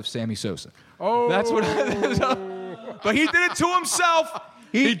that's left of Sammy Sosa. Oh. That's what. But he did it to himself.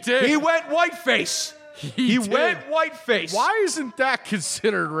 He did. He went whiteface. He went whiteface. Why isn't that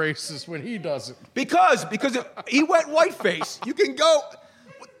considered racist when he does it? Because he went whiteface. You can go.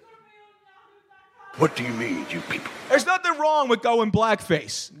 What do you mean, you people? There's nothing wrong with going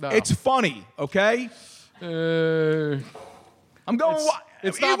blackface. No. It's funny, okay? I'm going.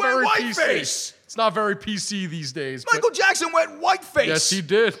 It's he not went very whiteface. PC. It's not very PC these days. but- Michael Jackson went whiteface. Yes, he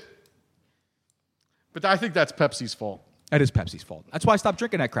did. But I think that's Pepsi's fault. That is Pepsi's fault. That's why I stopped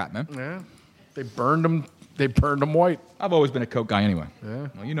drinking that crap, man. Yeah. They burned him. They burned him white. I've always been a Coke guy anyway. Yeah.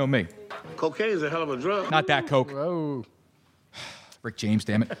 Well, you know me. Cocaine is a hell of a drug. Not that Coke. Oh. Rick James,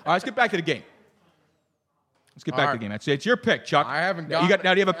 damn it. All right, let's get back to the game. Let's get back to the game. It's your pick, Chuck. I haven't Now, got.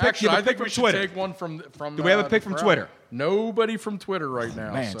 now, do you have a pick? Actually, You have I a pick think from we should Twitter. take one from. Do we have a pick from crowd. Twitter? Nobody from Twitter right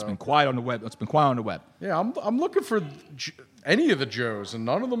now. Man, so. it's been quiet on the web. It's been quiet on the web. Yeah, I'm looking for any of the Joes, and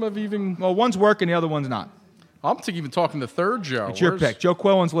none of them have even. Well, one's working, the other one's not. I'm even talking the third Joe. It's your pick. Joe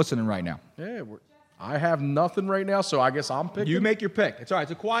Quillen's listening right now. Yeah, I have nothing right now, so I guess I'm picking. You make your pick. It's all right.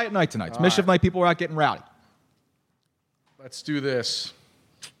 It's a quiet night tonight. It's Mischief Night. People are out getting rowdy. Let's do this.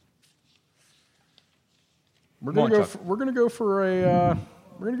 We're Come gonna on, go. Chuck. We're gonna go for a.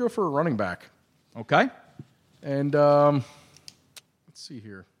 We're gonna go for a running back, Okay? and let's see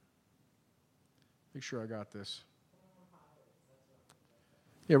here. Make sure I got this.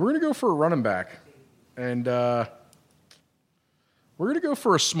 Yeah, we're gonna go for a running back, and we're gonna go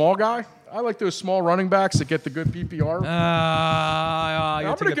for a small guy. I like those small running backs that get the good PPR.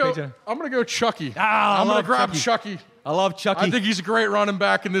 I'm gonna go Chucky. I'm gonna grab Chucky. I love Chucky. I think he's a great running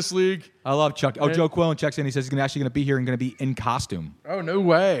back in this league. I love Chucky. Oh, Joe Quillen checks in. He says he's actually going to be here and going to be in costume. Oh, no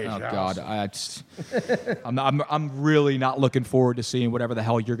way. Oh, God. I'm really not looking forward to seeing whatever the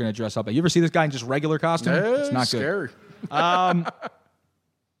hell you're going to dress up. You ever see this guy in just regular costume? Yeah, It's not scary. good. Where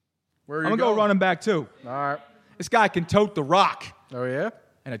are you I'm going to go running back, too. All right. This guy can tote the rock Oh, yeah?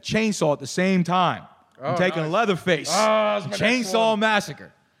 and a chainsaw at the same time. I'm taking nice. Leatherface. that's my next Chainsaw one.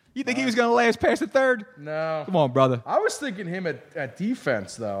 Massacre. You think he was going to last past the third? No. Come on, brother. I was thinking him at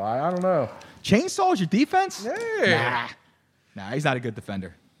defense, though. I don't know. Chainsaw is your defense? Yeah. Nah, he's not a good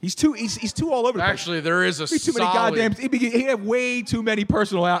defender. He's too all over the place. Actually, there is a Too many goddamn. He had way too many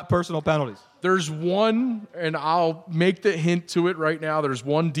personal penalties. There's one, and I'll make the hint to it right now. There's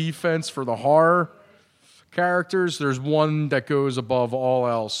one defense for the horror characters. There's one that goes above all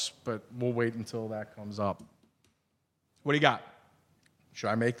else, but we'll wait until that comes up. What do you got? Should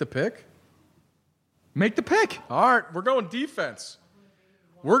I make the pick? Make the pick. All right, we're going defense.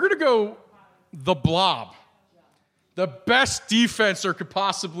 We're going to go the Blob. The best defense there could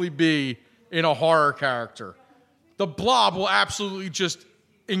possibly be in a horror character. The Blob will absolutely just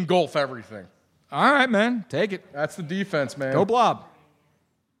engulf everything. All right, man. Take it. That's the defense, man. Go Blob.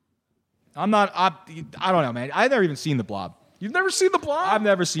 I don't know, man. I've never even seen the Blob. You've never seen the Blob? I've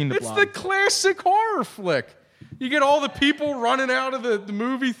never seen the Blob. It's the classic horror flick. You get all the people running out of the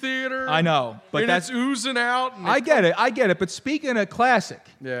movie theater. I know, but and that's it's oozing out. And I get it. But speaking of classic,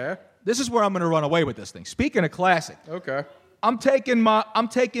 Yeah. this is where I'm going to run away with this thing. Speaking of classic, Okay. I'm taking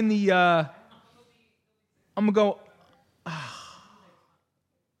the. I'm gonna go. I'm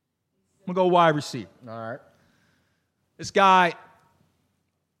gonna go wide receiver. All right. This guy,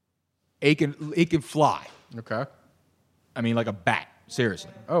 he can fly. Okay. I mean, like a bat.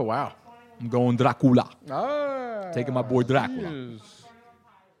 Seriously. Oh, wow. I'm going Dracula. Ah. Taking my boy Dracula. Yes.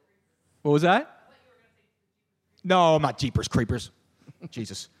 What was that? No, I'm not Jeepers Creepers.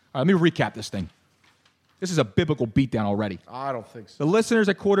 Jesus. All right, let me recap this thing. This is a biblical beatdown already. I don't think so. The listeners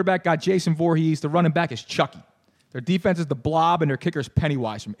at quarterback got Jason Voorhees. The running back is Chucky. Their defense is the Blob, and their kicker is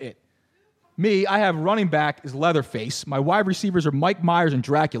Pennywise from It. Me, I have running back is Leatherface. My wide receivers are Mike Myers and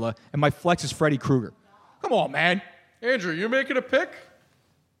Dracula, and my flex is Freddy Krueger. Come on, man. Andrew, you making a pick?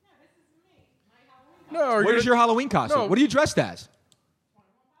 No. What is your Halloween costume? No. What are you dressed as?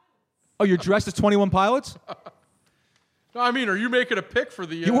 Oh, you're dressed as 21 Pilots? No, I mean, are you making a pick for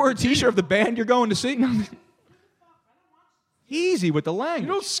the? You wore a T-shirt of the band you're going to see? No. Easy with the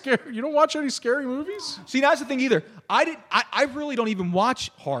language. You don't watch any scary movies? See, that's the thing either. I really don't even watch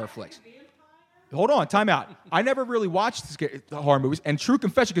horror flicks. hold on, time out. I never really watched horror movies. And true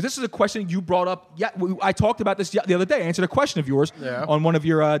confession, because this is a question you brought up. Yeah, I talked about this the other day. I answered a question of yours on one of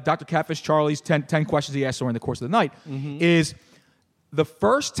your Dr. Catfish Charlie's 10 questions he asked during the course of the night. Is the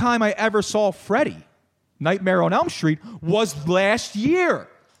first time I ever saw Freddy, Nightmare on Elm Street, was last year.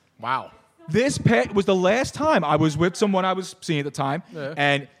 Wow. This pet was the last time I was with someone I was seeing at the time,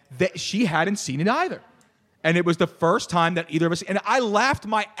 and she hadn't seen it either. And it was the first time that either of us, and I laughed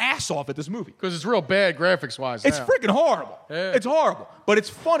my ass off at this movie. Because it's real bad graphics-wise. It's freaking horrible. Yeah. It's horrible, but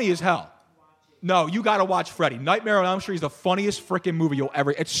it's funny as hell. No, you got to watch Freddy. Nightmare on Elm Street is the funniest freaking movie you'll ever.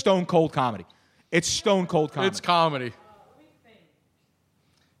 It's stone cold comedy. It's stone cold comedy. It's comedy.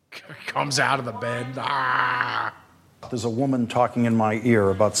 Comes out of the bed. Ah. There's a woman talking in my ear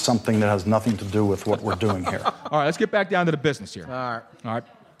about something that has nothing to do with what we're doing here. All right, let's get back down to the business here. All right.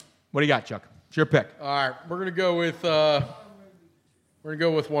 What do you got, Chuck? It's your pick. All right, we're gonna go with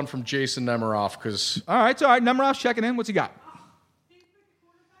one from Jason Nemiroff because. All right, it's all right. Nemiroff's checking in. What's he got?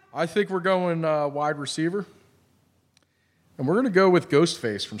 I think we're going wide receiver, and we're gonna go with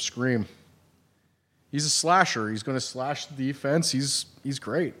Ghostface from Scream. He's a slasher. He's gonna slash the defense. He's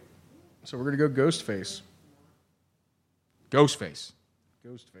great. So we're gonna go Ghostface. Ghostface.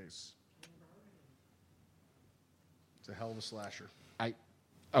 Ghostface. It's a hell of a slasher.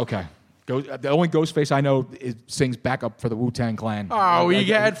 Okay. The only Ghostface I know sings backup for the Wu-Tang Clan. Oh, he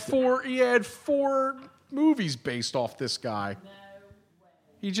had four movies based off this guy.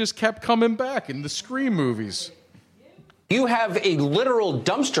 He just kept coming back in the Scream movies. You have a literal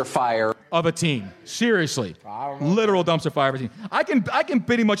dumpster fire of a team. Seriously. Literal dumpster fire of a team. I can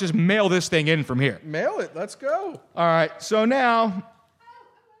pretty much just mail this thing in from here. Mail it. Let's go. All right. So now,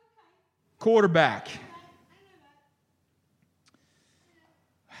 quarterback.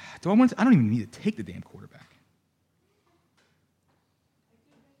 I don't even need to take the damn quarterback.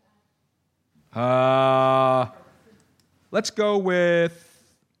 Let's go with.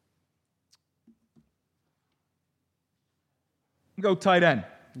 Go tight end.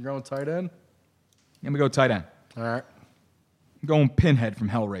 You're going tight end? Let me go tight end. All right. I'm going Pinhead from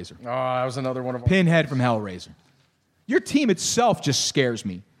Hellraiser. Oh, that was another one of them. Pinhead from Hellraiser. Your team itself just scares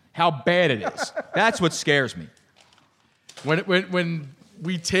me. How bad it is. That's what scares me. When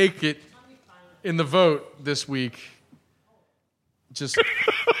we take it in the vote this week, just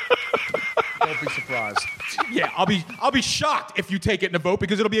don't be surprised. Yeah, I'll be shocked if you take it in the vote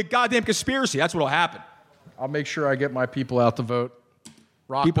because it'll be a goddamn conspiracy. That's what'll happen. I'll make sure I get my people out to vote.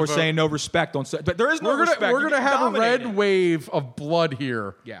 People are saying no respect. But there is no respect. We're gonna have a red wave of blood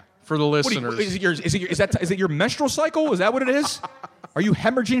here. Yeah. For the listeners. Is it your menstrual cycle? Is that what it is? Are you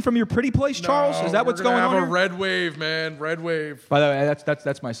hemorrhaging from your pretty place, Charles? Is that what's going on? We're gonna here? have a red wave, man. Red wave. By the way,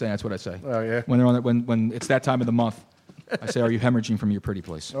 that's my saying. That's what I say. Oh yeah. When it's that time of the month, I say, "Are you hemorrhaging from your pretty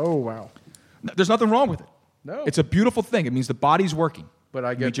place?" Oh wow. There's nothing wrong with it. No. It's a beautiful thing. It means the body's working. But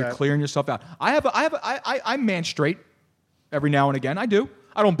I it get means that. you're clearing yourself out. I'm menstruate every now and again. I do.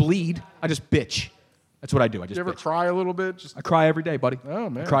 I don't bleed. I just bitch. That's what I do. I just. You ever bitch. cry a little bit? I cry every day, buddy. Oh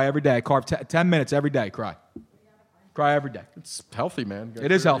man. I cry every day. I carve 10 minutes every day. Cry. Cry every day. It's healthy, man.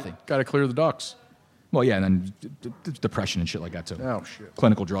 It is healthy. Got to clear the ducts. Well, yeah, and then depression and shit like that too. Oh shit.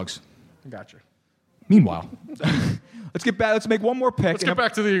 Clinical drugs. Gotcha. Meanwhile, let's get back. Let's make one more pick. Let's get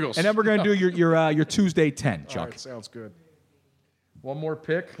back to the Eagles. And then we're gonna do your Tuesday 10, Chuck. All right, sounds good. One more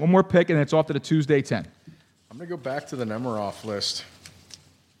pick. One more pick, and it's off to the Tuesday 10. I'm gonna go back to the Nemiroff list.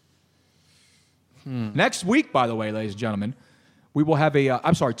 Next week, by the way, ladies and gentlemen, we will have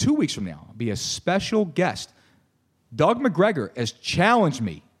 2 weeks from now, be a special guest. Doug McGregor has challenged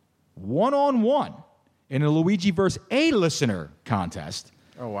me one-on-one in a Luigi vs. A listener contest.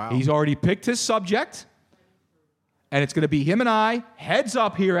 Oh, wow. He's already picked his subject, and it's going to be him and I, heads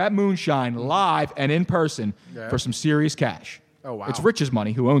up here at Moonshine, live and in person for some serious cash. Oh, wow. It's Rich's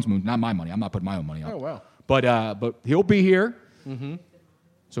money, who owns Moon, not my money. I'm not putting my own money on. Oh, wow. But he'll be here. Mm-hmm.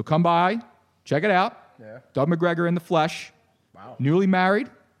 So come by, check it out. Yeah. Doug McGregor in the flesh. Wow. Newly married.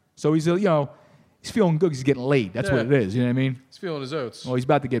 So he's he's feeling good because he's getting laid. That's what it is. You know what I mean? He's feeling his oats. Well, he's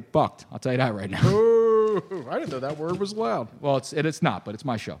about to get bucked. I'll tell you that right now. Ooh, I didn't know that word was allowed. Well, it's not, but it's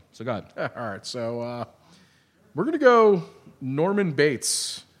my show. So go ahead. All right, so we're going to go Norman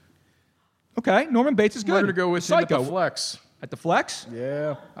Bates. Okay, Norman Bates is good. We're going to go with him at the flex. At the flex?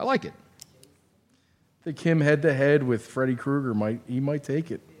 Yeah. I like it. I think him head-to-head with Freddy Krueger might take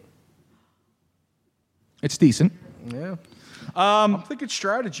it. It's decent. Yeah. I'm thinking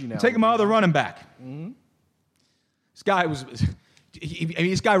strategy now. Take him out of the running back. Mm-hmm. This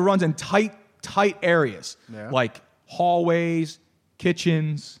guy runs in tight areas, like hallways,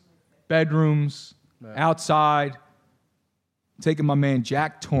 kitchens, bedrooms, outside. Taking my man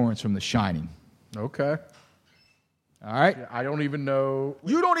Jack Torrance from The Shining. Okay. All right. Yeah, I don't even know.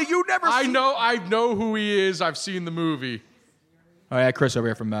 You never. I know who he is. I've seen the movie. Oh yeah, Chris over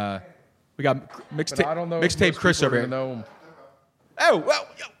here from. We got But I don't know. mixtape Chris over here. Know him. Oh, well,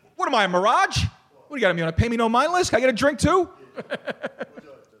 what am I, a Mirage? What do you got me on a pay me no mind list? Can I get a drink too?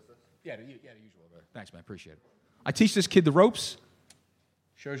 Yeah, the usual. Thanks, man. Appreciate it. I teach this kid the ropes.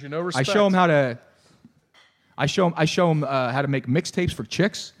 Shows you no respect. I show him how to. I show him how to make mixtapes for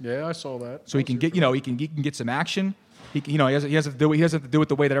chicks. Yeah, I saw that. So he can get, he can get some action. He doesn't have to do it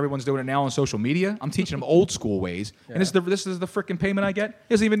the way that everyone's doing it now on social media. I'm teaching him old school ways, and this is the freaking payment I get.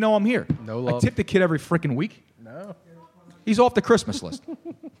 He doesn't even know I'm here. No love. I tip the kid every freaking week. No. He's off the Christmas list,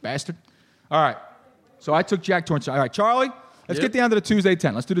 bastard. All right, so I took Jack Torrance. All right, Charlie, let's get down to the Tuesday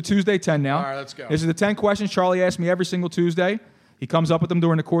 10. Let's do the Tuesday 10 now. All right, let's go. This is the 10 questions Charlie asks me every single Tuesday. He comes up with them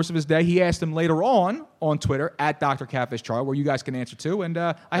during the course of his day. He asked them later on Twitter at Dr. Catfish Charlie, where you guys can answer too. And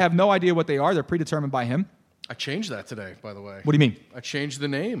I have no idea what they are. They're predetermined by him. I changed that today, by the way. What do you mean? I changed the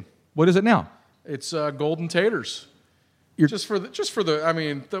name. What is it now? It's Golden Taters. Just for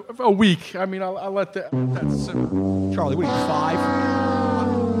a week. I mean, I'll let that simmer. Charlie, what are you, 5?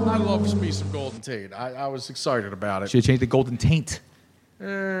 I love me some Golden Tate. I was excited about it. Should have changed the Golden Taint.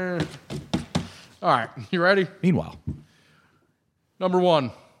 All right, you ready? Meanwhile. Number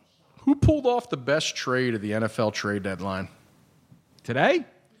 1, who pulled off the best trade of the NFL trade deadline? Today?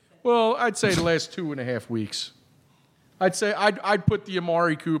 Well, I'd say the last 2.5 weeks. I'd say I'd put the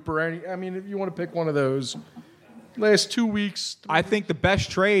Amari Cooper. I mean, if you want to pick one of those, last 2 weeks. I think the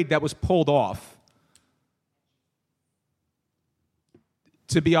best trade that was pulled off,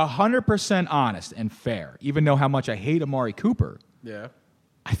 to be 100% honest and fair, even though how much I hate Amari Cooper, Yeah.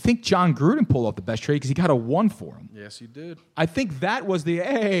 I think John Gruden pulled off the best trade because he got a 1 for him. Yes, he did. I think that was the,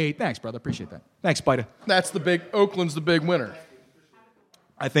 hey, thanks, brother. Appreciate that. Thanks, Spider. Oakland's the big winner.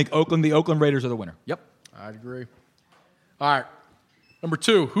 I think the Oakland Raiders are the winner. Yep. I'd agree. All right. Number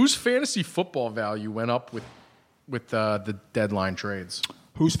 2, whose fantasy football value went up with the deadline trades?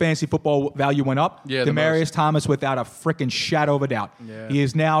 Whose fantasy football value went up? Yeah, the Demaryius most. Thomas, without a freaking shadow of a doubt. Yeah. He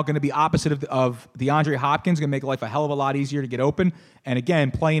is now going to be opposite of DeAndre Hopkins, going to make life a hell of a lot easier to get open. And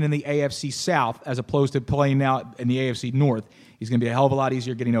again, playing in the AFC South as opposed to playing now in the AFC North, he's going to be a hell of a lot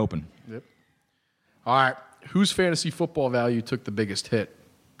easier getting open. Yep. All right. Whose fantasy football value took the biggest hit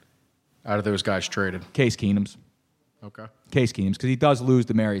out of those guys traded? Case Keenum's. Okay. Case Keenum's, because he does lose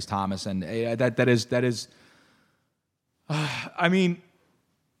Demaryius Thomas, and that is. I mean,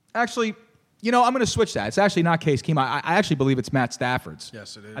 actually, I'm going to switch that. It's actually not Case Keenum. I actually believe it's Matt Stafford's.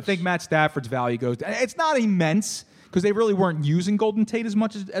 Yes, it is. I think Matt Stafford's value goes. It's not immense because they really weren't using Golden Tate as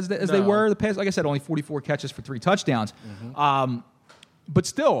much as they were the past. Like I said, only 44 catches for 3 touchdowns. Mm-hmm. But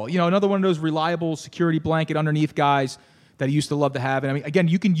still, another one of those reliable security blanket underneath guys that he used to love to have. And I mean, again,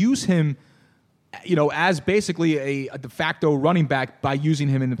 you can use him, as basically a de facto running back by using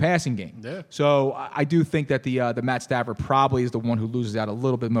him in the passing game. Yeah. So I do think that the Matt Stafford probably is the one who loses out a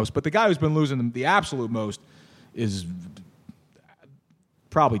little bit most. But the guy who's been losing the absolute most is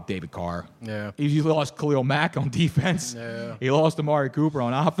probably David Carr. Yeah. He lost Khalil Mack on defense. Yeah. He lost Amari Cooper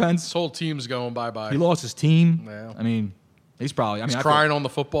on offense. This whole team's going bye-bye. He lost his team. Yeah. I mean, he's probably. He's crying on the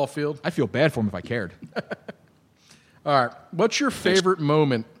football field. I feel bad for him if I cared. All right. What's your favorite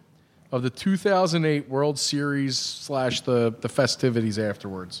moment of the 2008 World Series / the festivities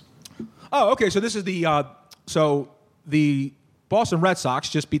afterwards? Oh, okay. So this is the Boston Red Sox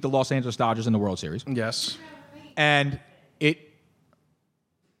just beat the Los Angeles Dodgers in the World Series. Yes. And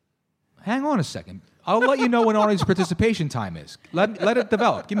hang on a second. I'll let you know when audience participation time is. Let it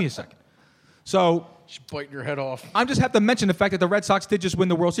develop. Give me a second. So She's biting your head off. I just have to mention the fact that the Red Sox did just win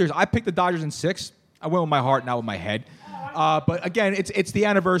the World Series. I picked the Dodgers in 6. I went with my heart, not with my head. But again, it's the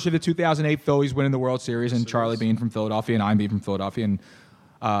anniversary of the 2008 Phillies winning the World Series, and Charlie being from Philadelphia and I'm being from Philadelphia.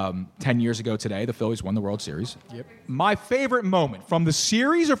 And 10 years ago today, the Phillies won the World Series. Yep. My favorite moment from the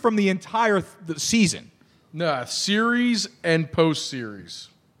series or from the entire season? No, series and post-series.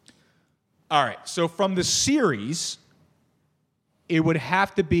 All right. So from the series, it would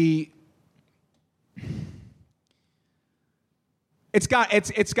have to be. It's got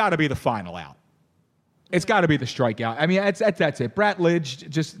to be the final out. It's got to be the strikeout. I mean, that's it. Brett Lidge,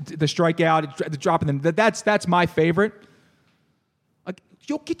 just the strikeout, the dropping them. That's my favorite.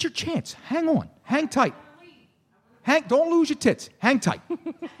 You'll get your chance. Hang on. Hang tight. Don't lose your tits. Hang tight.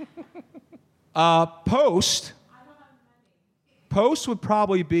 Post would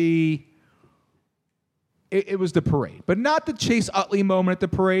probably be. It was the parade, but not the Chase Utley moment at the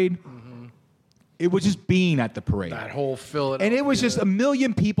parade. Mm-hmm. It was just being at the parade. That whole Philadelphia. And it was just a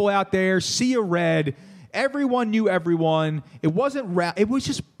million people out there. Sea of red. Everyone knew everyone. It wasn't. It was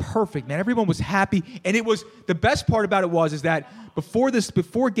just perfect, man. Everyone was happy, and it was the best part about it is that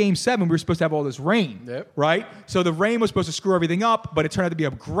before Game 7, we were supposed to have all this rain, right? So the rain was supposed to screw everything up, but it turned out to be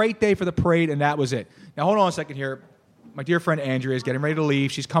a great day for the parade, and that was it. Now hold on a second here. My dear friend Andrea is getting ready to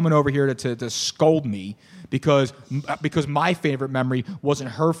leave. She's coming over here to scold me because my favorite memory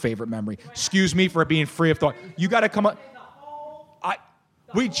wasn't her favorite memory. Excuse me for being free of thought. You got to come up.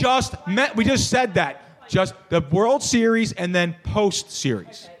 We just said that. Just the World Series and then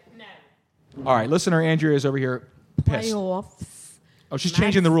post-series. All right, listener Andrea is over here pissed. Playoffs. Oh, she's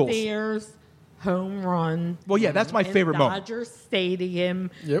changing the rules. Stairs, home run. Well, yeah, that's my favorite moment. Dodger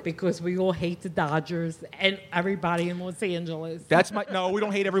Stadium, because we all hate the Dodgers and everybody in Los Angeles. No, we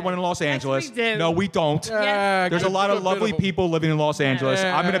don't hate everyone in Los Angeles. we do. No, we don't. There's a lot of lovely people living in Los Angeles.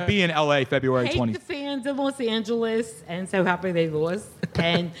 I'm going to be in LA February 20th. Hate the fans in Los Angeles, and so happy they lost.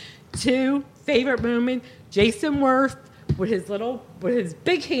 And 2, favorite moment, Jason Worth with his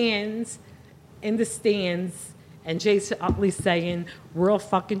big hands in the stands, and Jason Utley saying, "We're all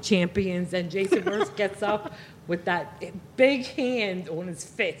fucking champions," and Jason Worth gets up with that big hand on his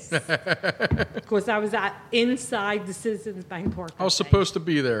fist. Because I was inside the Citizens Bank Park. I was supposed to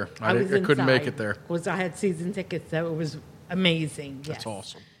be there. I couldn't make it there. Because I had season tickets, so it was amazing. That's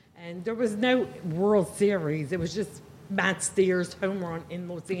awesome. And there was no World Series. It was just Matt Steers' home run in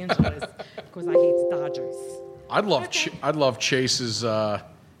Los Angeles because I hate the Dodgers. I'd love Chase's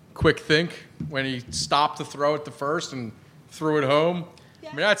quick think when he stopped to throw it to first and threw it home. I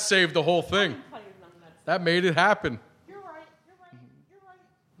mean, that saved the whole thing. That made it happen. You're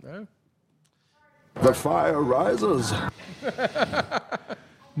right. Yeah. The fire rises.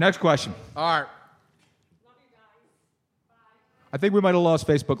 Next question. All right. I think we might have lost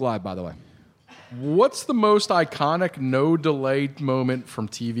Facebook Live, by the way. What's the most iconic no-delay moment from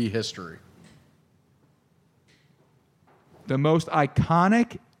TV history? The most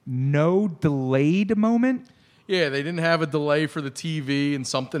iconic no-delayed moment? Yeah, they didn't have a delay for the TV and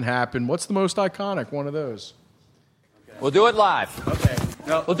something happened. What's the most iconic one of those? We'll do it live. Okay.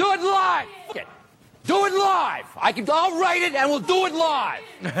 No. We'll do it live. Do it live. I'll write it and we'll do it live.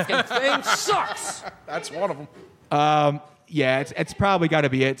 The thing sucks. That's one of them. Yeah, it's probably got to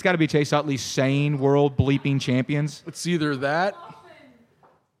be it. It's got to be Chase Utley's saying world bleeping champions. It's either that,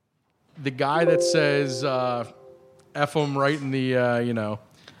 the guy that says F him right in the,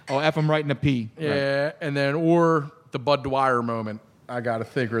 Oh, F him right in the P. Yeah, right. And then, or the Bud Dwyer moment. I got to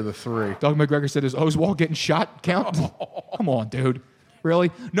think are the 3. Doug McGregor said, "Is Oswald getting shot count?" Come on, dude.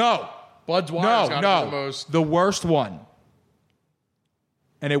 Really? No. Bud Dwyer's got to be the most. The worst one.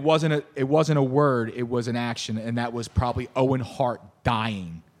 And it wasn't a word, it was an action, and that was probably Owen Hart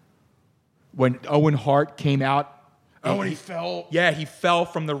dying. When Owen Hart came out. When he fell. Yeah, he fell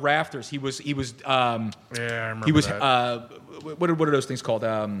from the rafters. He was yeah, I remember that. What are those things called?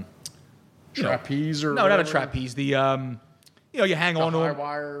 Trapeze or no, whatever? not a trapeze. The you hang on to him. High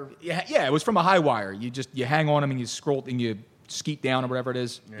wire. Yeah, it was from a high wire. You hang on him and you scroll and you skeet down or whatever it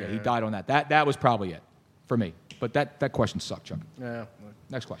is. Yeah, he died on that. That was probably it for me. But that question sucked, Chuck. Yeah.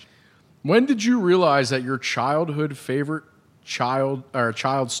 Next question. When did you realize that your childhood favorite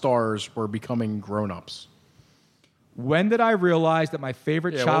child stars were becoming grown-ups? When did I realize that my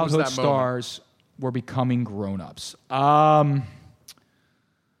favorite childhood stars were becoming grown-ups? I'll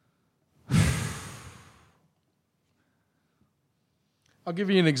give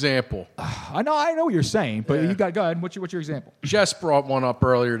you an example. I know what you're saying, but go ahead. What's your example? Jess brought one up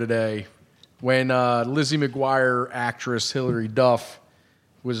earlier today when Lizzie McGuire actress Hilary Duff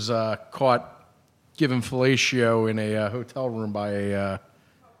was caught giving fellatio in a hotel room by a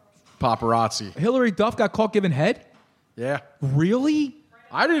paparazzi. Hilary Duff got caught giving head? Yeah. Really?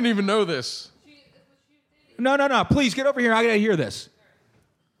 I didn't even know this. No. Please get over here. I got to hear this.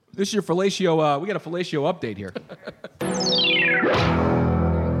 This is your fellatio. We got a fellatio update here.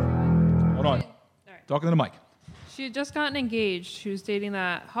 Hold on. Talking to the mic. She had just gotten engaged. She was dating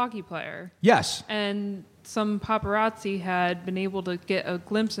that hockey player. Yes. And some paparazzi had been able to get a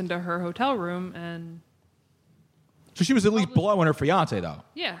glimpse into her hotel room, and so she was at least blowing her fiance, though.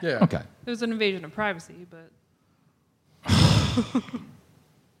 Yeah. Okay. It was an invasion of privacy, but.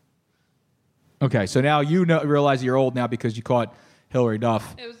 Okay, so now you realize you're old now because you caught Hilary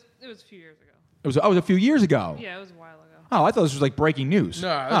Duff. It was a few years ago. It was a few years ago. Yeah, it was a while ago. Oh, I thought this was like breaking news.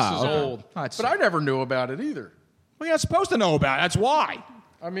 No, this is old. But I never knew about it either. Well, you're not supposed to know about it. That's why.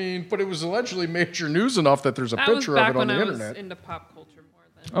 I mean, but it was allegedly major news enough that there's a That picture was back of it on when the I internet. was into pop culture more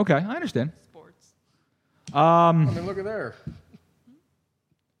than Okay, I understand. sports. I mean, look at there.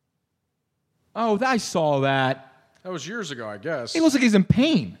 Oh, I saw that. That was years ago, I guess. He looks like he's in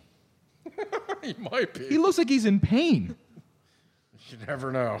pain. He might be. He looks like he's in pain. You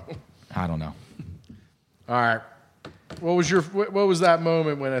never know. I don't know. All right. What was that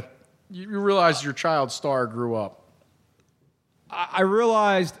moment when you realized your child star grew up? I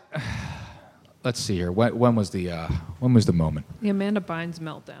realized. Let's see here. When was the moment? The Amanda Bynes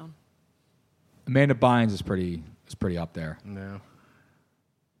meltdown. Amanda Bynes is pretty up there. No.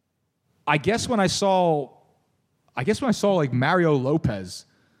 I guess when I saw like Mario Lopez,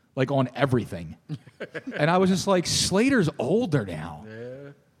 like on everything, and I was just like, Slater's older now.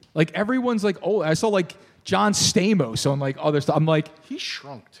 Yeah. Like everyone's like old. I saw like John Stamos on like other stuff. I'm like, he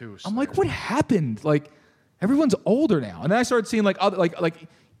shrunk too. I'm like, what happened? Like everyone's older now. And then I started seeing like other like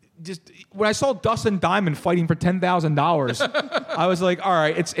just when I saw Dustin Diamond fighting for $10,000, I was like, all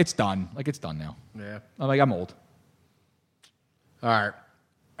right, it's done. Like it's done now. Yeah. I'm like, I'm old. All right.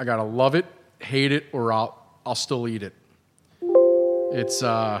 I gotta love it, hate it, or I'll still eat it. It's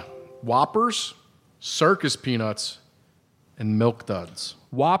Whoppers, Circus Peanuts, and Milk Duds.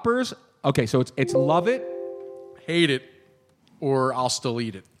 Whoppers. Okay, so it's love it, hate it, or I'll still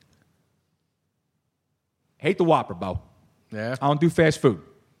eat it. Hate the Whopper, Bo. Yeah. I don't do fast food.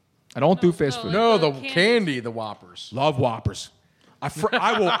 I don't do fast food. No, the candy, the Whoppers. Love Whoppers.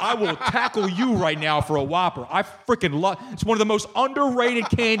 I will tackle you right now for a Whopper. I freaking love. It's one of the most underrated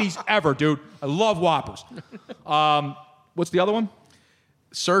candies ever, dude. I love Whoppers. What's the other one?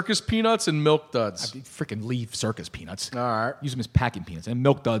 Circus Peanuts and Milk Duds. I freaking leave Circus Peanuts. All right. Use them as packing peanuts. And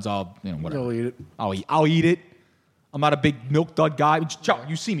Milk Duds, whatever. You'll eat it. I'll eat it. I'm not a big Milk Dud guy. Chuck,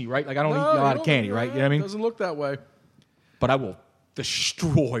 you see me, right? Like I don't eat a lot of candy, right? You know what I mean? It doesn't look that way. But I will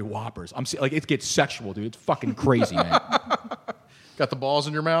destroy Whoppers. Like it gets sexual, dude. It's fucking crazy, man. Got the balls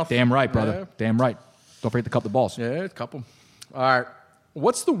in your mouth? Damn right, brother. Yeah. Damn right. Don't forget to cup the balls. Yeah, cup them. All right.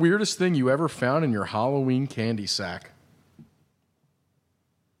 What's the weirdest thing you ever found in your Halloween candy sack?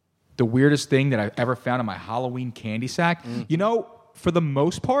 The weirdest thing that I've ever found in my Halloween candy sack? You know, for the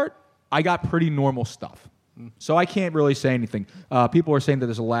most part, I got pretty normal stuff. So I can't really say anything. People are saying that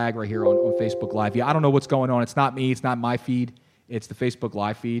there's a lag right here on Facebook Live. Yeah, I don't know what's going on. It's not me. It's not my feed. It's the Facebook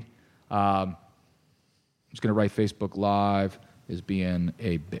Live feed. I'm just going to write Facebook Live is being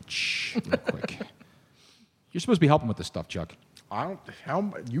a bitch real quick. You're supposed to be helping with this stuff, Chuck.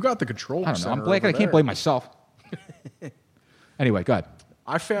 You got the control. I don't know. I can't blame myself. Anyway, go ahead.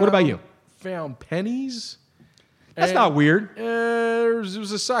 What about you? Found pennies. That's not weird. There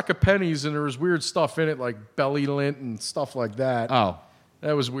was a sack of pennies, and there was weird stuff in it, like belly lint and stuff like that. Oh.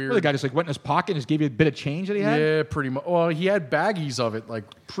 That was weird. Well, the guy just like went in his pocket and just gave you a bit of change that he had? Yeah, pretty much. Well, he had baggies of it, like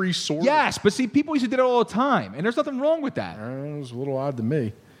pre-sorted. Yes, but see, people used to do it all the time, and there's nothing wrong with that. It was a little odd to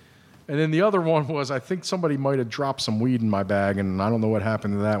me. And then the other one was, I think somebody might have dropped some weed in my bag, and I don't know what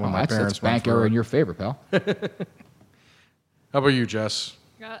happened to that when my parents that's bank error in your favor, pal. How about you, Jess?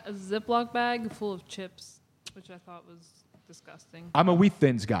 Got a Ziploc bag full of chips, which I thought was disgusting. I'm a Wheat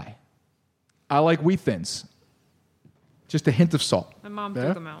Thins guy. I like Wheat Thins. Just a hint of salt. My mom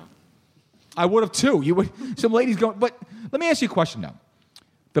took them out. I would have too. You would. Some ladies going. But let me ask you a question now.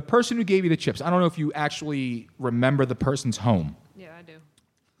 The person who gave you the chips, I don't know if you actually remember the person's home. Yeah, I do.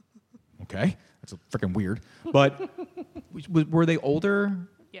 Okay, that's freaking weird. But were they older?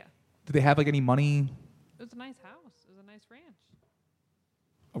 Yeah. Did they have like any money? It was a nice house. It was a nice ranch.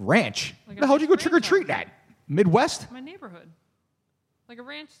 A ranch? Like the hell did you go trick or treat at? Midwest? My neighborhood. Like a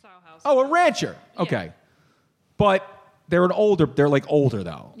ranch style house. Oh, a rancher. Okay. But they're like older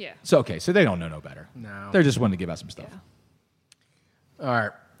though. Yeah. So okay, so they don't know no better. No. They're just wanting to give out some stuff. All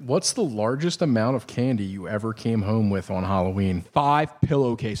right. What's the largest amount of candy you ever came home with on Halloween? 5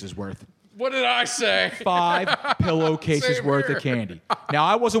 pillowcases worth. What did I say? 5 pillowcases worth of candy. Now,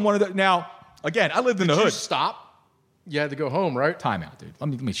 I wasn't one of the... Now, again, I lived in the hood. You stop? You had to go home, right? Time out, dude. Let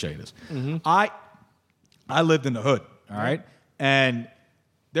me show you this. Mm-hmm. I lived in the hood, all right? And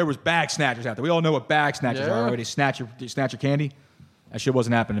there was bag snatchers out there. We all know what bag snatchers are already. Snatch your candy. That shit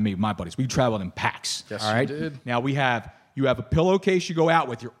wasn't happening to me with my buddies. We traveled in packs, yes, all right? you did. Now, you have a pillowcase you go out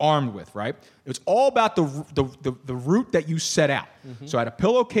with, you're armed with, right? It's all about the route that you set out. Mm-hmm. So I had a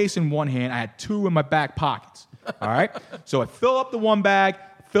pillowcase in one hand. I had 2 in my back pockets, all right? So I fill up the one bag,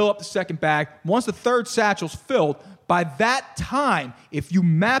 fill up the second bag. Once the third satchel's filled, by that time, if you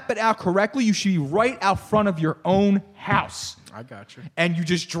map it out correctly, you should be right out front of your own house. I got you. And you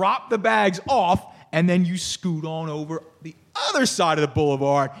just drop the bags off, and then you scoot on over the other side of the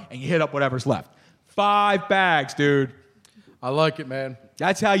boulevard, and you hit up whatever's left. 5 bags, dude. I like it, man.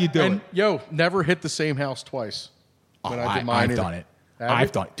 That's how you do it. Yo, never hit the same house twice. When I did mine I've either. done it. Have I've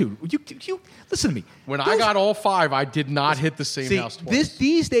you? done it. Dude, you listen to me. When I got all 5, I did not hit the same house twice.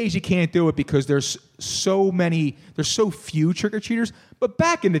 These days you can't do it because there's so few trick-or-treaters. But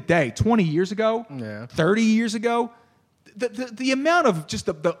back in the day, 20 years ago, 30 years ago, the amount of just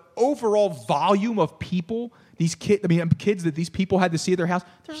the overall volume of people kids that these people had to see at their house.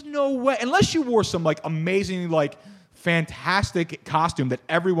 There's no way, unless you wore some like amazing like fantastic costume that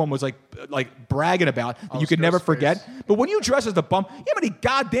everyone was like bragging about that you could never forget. But when you dress as the bum, you know how many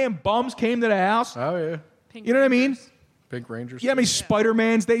goddamn bums came to the house? Oh yeah. You know what I mean? Pink Rangers. You know how many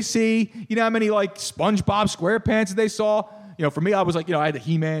Spider-Mans they see? You know how many like SpongeBob SquarePants that they saw? You know, for me, I was like, I had the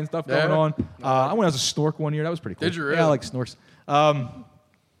He-Man stuff going on. I went as a Snork one year. That was pretty cool. Did you really? Yeah, I like Snorks. And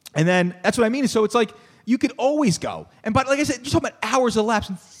then that's what I mean. So it's like you could always go. But like I said, you're talking about hours elapsed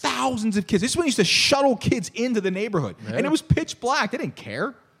and thousands of kids. This is when you used to shuttle kids into the neighborhood. Yeah. And it was pitch black. They didn't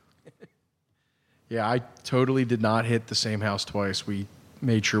care. Yeah, I totally did not hit the same house twice. We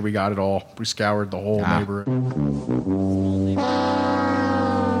made sure we got it all. We scoured the whole neighborhood.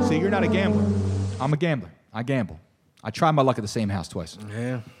 See, you're not a gambler. I'm a gambler. I gamble. I try my luck at the same house twice.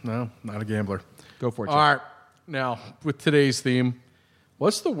 Yeah, no, not a gambler. Go for it, All right. Now, with today's theme,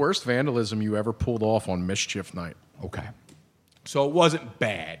 what's the worst vandalism you ever pulled off on Mischief Night? Okay. So it wasn't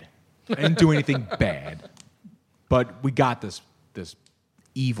bad. I didn't do anything bad. But we got this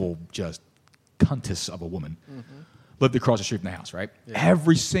evil, just cuntess of a woman. Lived across the street from the house, right? Yeah.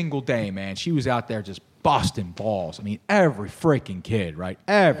 Every single day, man, she was out there just busting balls. I mean, every freaking kid, right?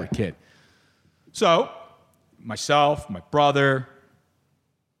 Every kid. So, myself, my brother,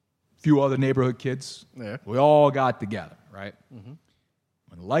 a few other neighborhood kids, we all got together, right?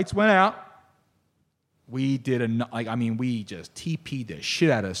 When the lights went out, we did we just TP'd the shit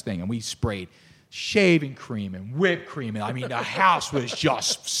out of this thing, and we sprayed shaving cream and whipped cream, and I mean, the house was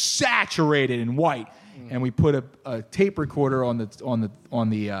just saturated in white. And we put a tape recorder on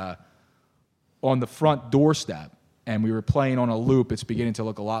the front doorstep, and we were playing on a loop. It's beginning to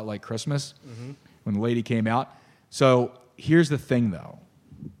look a lot like Christmas when the lady came out. So here's the thing, though,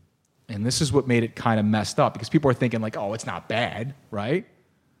 and this is what made it kind of messed up, because people are thinking like, oh, it's not bad, right?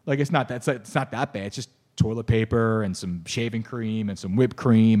 Like it's not that bad. It's just toilet paper and some shaving cream and some whipped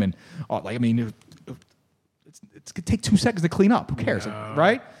cream and it's gonna take 2 seconds to clean up. Who cares,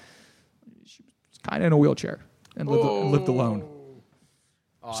 right? Kind of in a wheelchair and lived alone.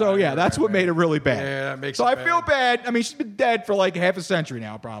 So yeah, that's what made it really bad. Yeah, that makes so it I bad. feel bad. I mean, she's been dead for like half a century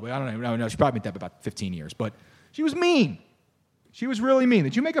now, probably. I don't know. No, she's probably been dead for about 15 years. But she was mean. She was really mean.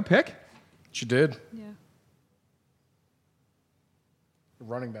 Did you make a pick? She did. Yeah.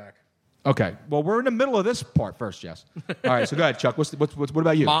 Running back. Okay. Well, we're in the middle of this part first, Jess. All right. So go ahead, Chuck. What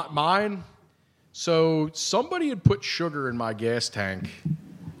about you? Mine. So somebody had put sugar in my gas tank.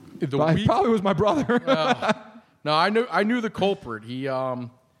 Probably was my brother. No, I knew the culprit. He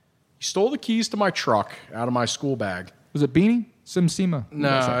stole the keys to my truck out of my school bag. Was it Beanie? Simsima?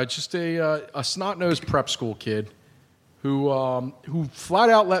 No, it's just a snot-nosed prep school kid who flat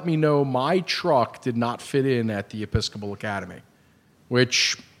out let me know my truck did not fit in at the Episcopal Academy,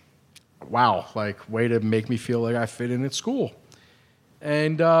 which, wow, like way to make me feel like I fit in at school.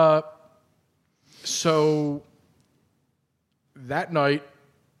 And so that night,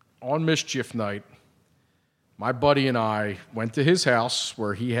 on Mischief Night, my buddy and I went to his house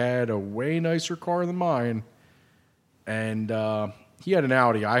where he had a way nicer car than mine. And he had an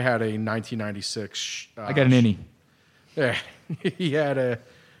Audi. I had a 1996. I got an Innie. Yeah.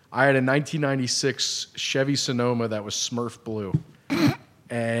 I had a 1996 Chevy Sonoma that was Smurf blue.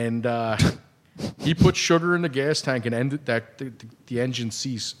 And he put sugar in the gas tank and ended that the engine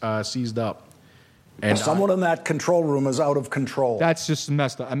seized up. And someone in that control room is out of control. That's just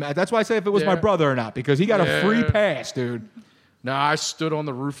messed up. I mean, that's why I say if it was my brother or not, because he got a free pass, dude. No, I stood on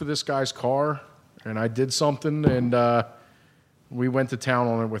the roof of this guy's car, and I did something, and we went to town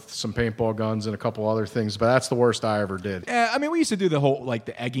on it with some paintball guns and a couple other things. But that's the worst I ever did. Yeah, I mean, we used to do the whole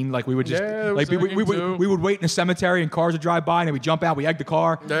the egging, like we would just we would wait in a cemetery and cars would drive by and then we'd jump out, we egg the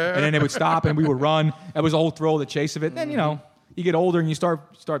car, and then they would stop and we would run. That was the whole thrill of the chase of it. Then you get older and you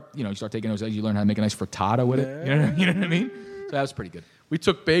start taking those eggs. You learn how to make a nice frittata with it. You know what I mean? So that was pretty good. We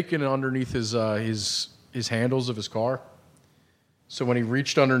took bacon underneath his handles of his car. So when he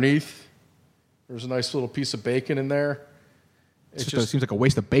reached underneath, there was a nice little piece of bacon in there. It just seems like a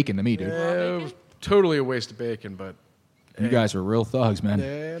waste of bacon to me, dude. Yeah, it was totally a waste of bacon, but you guys are real thugs, man.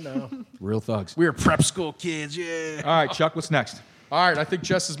 Yeah, no. Real thugs. We were prep school kids, yeah. All right, Chuck, what's next? All right, I think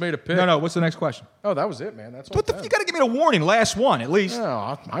Jess has made a pick. No, what's the next question? Oh, that was it, man. That's all. You got to give me a warning. Last one, at least.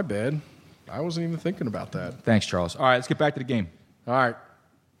 Oh, my bad. I wasn't even thinking about that. Thanks, Charles. All right, let's get back to the game. All right.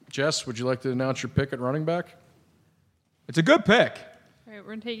 Jess, would you like to announce your pick at running back? It's a good pick. All right,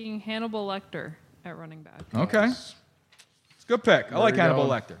 we're taking Hannibal Lecter at running back. Okay. It's a good pick. I like Hannibal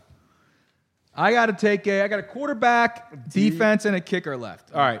Lecter. I got a quarterback, defense, and a kicker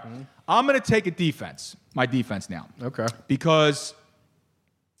left. All right. I'm going to take a defense. my defense now. Okay. Because,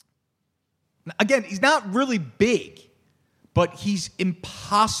 again, he's not really big, but he's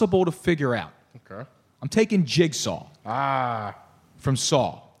impossible to figure out. Okay. I'm taking Jigsaw. From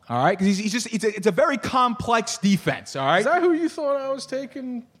Saw. All right? Because it's a very complex defense. All right? Is that who you thought I was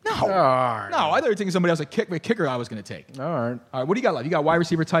taking? No. All right. No, I thought you were taking somebody else, a kicker I was going to take. All right. All right, what do you got left? You got wide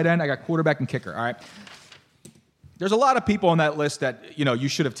receiver, tight end. I got quarterback and kicker. All right? There's a lot of people on that list that, you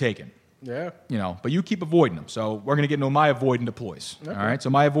should have taken. Yeah. But you keep avoiding them. So we're going to get into my avoid and deploys. Okay. All right? So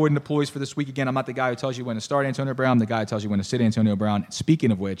my avoid and deploys for this week, again, I'm not the guy who tells you when to start Antonio Brown. I'm the guy who tells you when to sit Antonio Brown.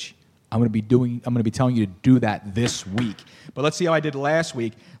 Speaking of which, I'm going to be telling you to do that this week. But let's see how I did last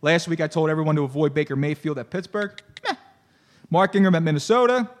week. Last week I told everyone to avoid Baker Mayfield at Pittsburgh. Meh. Mark Ingram at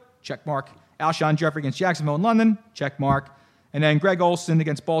Minnesota. Check mark. Alshon Jeffrey against Jacksonville and London. Check mark. And then Greg Olsen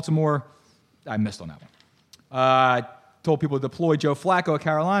against Baltimore. I missed on that one. Told people to deploy Joe Flacco at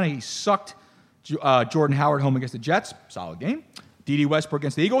Carolina. He sucked. Jordan Howard home against the Jets. Solid game. D.D. Westbrook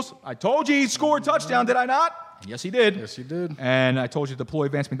against the Eagles. I told you he scored a touchdown, did I not? Yes, he did. Yes, he did. And I told you to deploy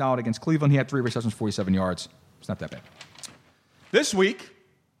Vance McDonald against Cleveland. He had 3 receptions, 47 yards. It's not that bad. This week,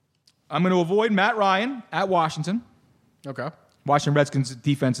 I'm going to avoid Matt Ryan at Washington. Okay. Washington Redskins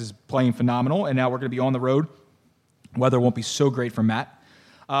defense is playing phenomenal, and now we're going to be on the road. Weather won't be so great for Matt.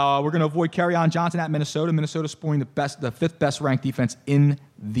 We're going to avoid Kerryon Johnson at Minnesota. Minnesota sporting the 5th best ranked defense in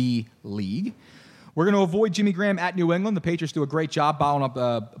the league. We're going to avoid Jimmy Graham at New England. The Patriots do a great job bottling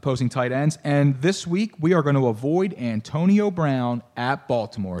up opposing tight ends. And this week, we are going to avoid Antonio Brown at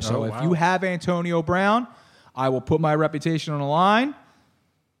Baltimore. So if you have Antonio Brown, I will put my reputation on the line,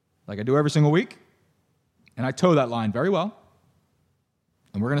 like I do every single week. And I toe that line very well.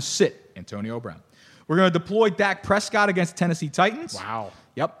 And we're going to sit Antonio Brown. We're going to deploy Dak Prescott against Tennessee Titans. Wow.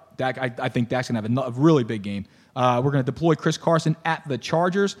 Yep. Dak. I think Dak's going to have a really big game. We're going to deploy Chris Carson at the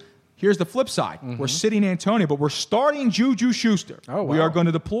Chargers. Here's the flip side. We're sitting Antonio, but we're starting Juju Schuster. Oh, wow. We are going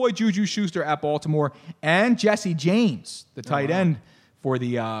to deploy Juju Schuster at Baltimore and Jesse James, the tight end for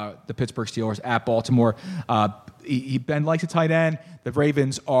the Pittsburgh Steelers at Baltimore. Ben likes a tight end. The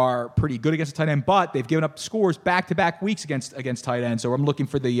Ravens are pretty good against a tight end, but they've given up scores back-to-back weeks against tight end. So I'm looking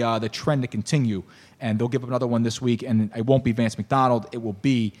for the trend to continue, and they'll give up another one this week. And it won't be Vance McDonald. It will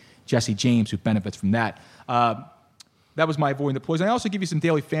be Jesse James who benefits from that. That was my avoiding the plays. And I also give you some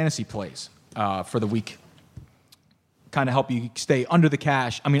daily fantasy plays for the week. Kind of help you stay under the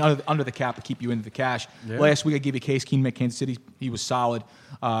cash. I mean, under the cap to keep you into the cash. Yeah. Last week I gave you Case Keenum at Kansas City. He was solid.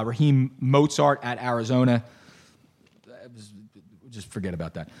 Raheem Mostert at Arizona. Just forget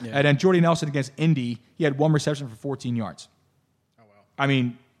about that. Yeah. And then Jordy Nelson against Indy. He had 1 reception for 14 yards. Oh, wow. I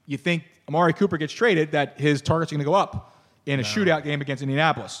mean, you think Amari Cooper gets traded, that his targets are going to go up in a shootout game against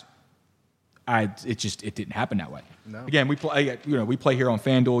Indianapolis. It didn't happen that way. No. Again, we play here on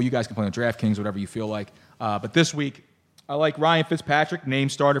FanDuel. You guys can play on DraftKings, whatever you feel like. But this week, I like Ryan Fitzpatrick,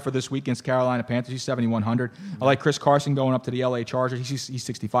 named starter for this week against Carolina Panthers. He's 7,100. I like Chris Carson going up to the LA Chargers. He's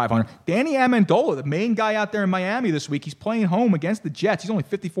 6,500. Danny Amendola, the main guy out there in Miami this week, he's playing home against the Jets. He's only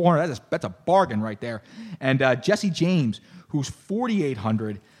 5,400. That's a bargain right there. And Jesse James, who's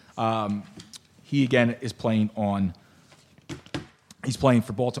 4,800. He again is playing on. He's playing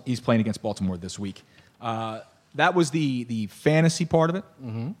for Baltimore. He's playing against Baltimore this week. That was the fantasy part of it.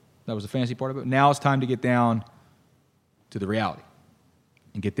 Mm-hmm. That was the fantasy part of it. Now it's time to get down to the reality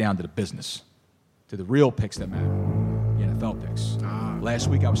and get down to the business, to the real picks that matter, the NFL picks. Last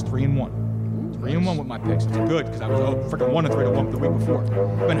week I was 3-1. 3-1 with my picks. It's good because I was freaking 1-3 the week before.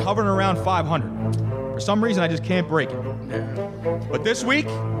 I've been hovering around 500. For some reason, I just can't break it. But this week,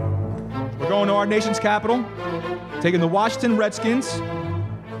 we're going to our nation's capital, taking the Washington Redskins,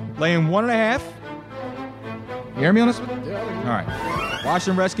 laying 1.5. You hear me on this one? Yeah. All right.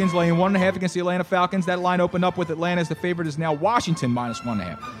 Washington Redskins laying 1.5 against the Atlanta Falcons. That line opened up with Atlanta as the favorite. Is now Washington minus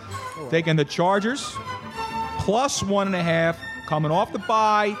 1.5. Oh, wow. Taking the Chargers plus 1.5, coming off the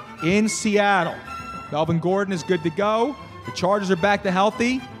bye in Seattle. Melvin Gordon is good to go. The Chargers are back to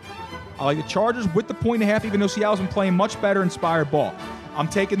healthy. I like the Chargers with the 1.5, even though Seattle's been playing much better inspired ball. I'm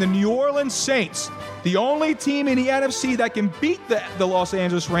taking the New Orleans Saints, the only team in the NFC that can beat the Los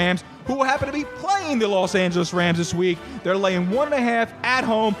Angeles Rams, who happen to be playing the Los Angeles Rams this week. They're laying 1.5 at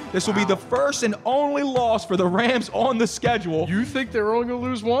home. This will be the first and only loss for the Rams on the schedule. You think they're only going to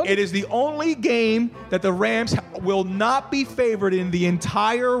lose one? It is the only game that the Rams will not be favored in the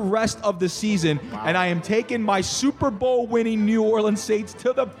entire rest of the season. Wow. And I am taking my Super Bowl winning New Orleans Saints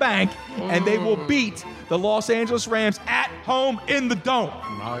to the bank, and they will beat the Los Angeles Rams at home in the Dome.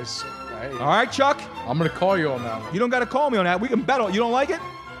 Nice. Hey. All right, Chuck? I'm going to call you on that one. You don't got to call me on that. We can bet on it. You don't like it?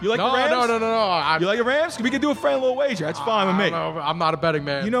 You like No, the Rams? no. You like the Rams? We can do a friendly little wager. That's fine with me. I'm not a betting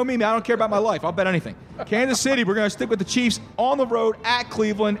man. You know me, man. I don't care about my life. I'll bet anything. Kansas City, we're going to stick with the Chiefs on the road at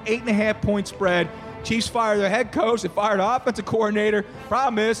Cleveland. 8.5-point spread. Chiefs fire their head coach. They fired the offensive coordinator.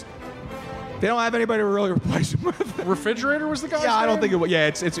 Problem is, they don't have anybody to really replace him with. Refrigerator was the guy's Yeah, I don't name? think it was. Yeah,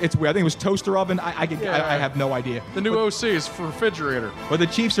 it's weird. I think it was toaster oven. I have no idea. The new OC is for refrigerator. But the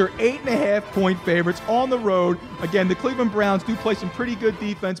Chiefs are 8.5-point favorites on the road. Again, the Cleveland Browns do play some pretty good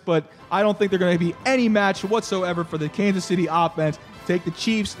defense, but I don't think they're going to be any match whatsoever for the Kansas City offense. Take the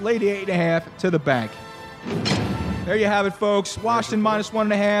Chiefs, lay the 8.5 to the bank. There you have it, folks. Washington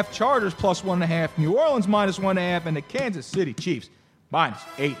 -1.5, Chargers +1.5, New Orleans -1.5, and the Kansas City Chiefs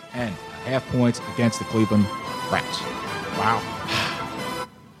 -8.5 points against the Cleveland Browns. Wow.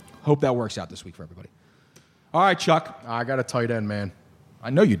 Hope that works out this week for everybody. All right, Chuck. I got a tight end, man. I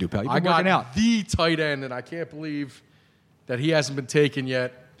know you do, pal. You've been working out. The tight end, and I can't believe that he hasn't been taken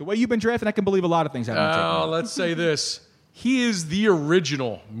yet. The way you've been drafting, I can believe a lot of things haven't been taken. Let's say this. He is the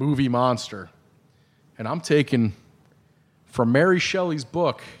original movie monster. And I'm taking, from Mary Shelley's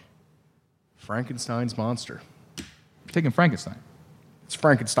book, Frankenstein's Monster. You're taking Frankenstein. It's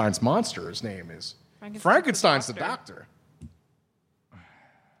Frankenstein's monster, his name is. Frankenstein's the doctor.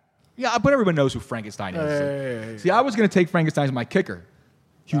 Yeah, but everyone knows who Frankenstein is. Hey. See, I was going to take Frankenstein as my kicker.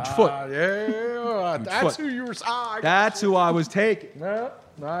 Huge foot. Yeah, Huge that's foot. who you were. That's who I was taking. Yeah,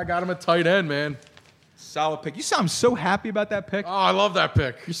 I got him at tight end, man. Solid pick. You sound so happy about that pick. Oh, I love that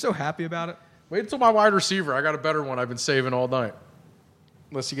pick. You're so happy about it. Wait until my wide receiver. I got a better one I've been saving all night.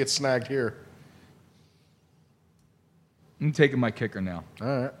 Unless he gets snagged here. I'm taking my kicker now. All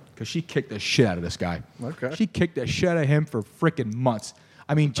right. Because she kicked the shit out of this guy. Okay. She kicked the shit out of him for freaking months.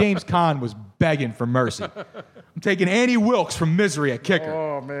 I mean, James Conn was begging for mercy. I'm taking Annie Wilkes from Misery at kicker.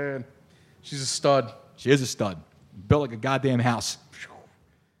 Oh, man. She's a stud. She is a stud. Built like a goddamn house.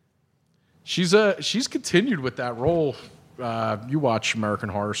 She's continued with that role. You watch American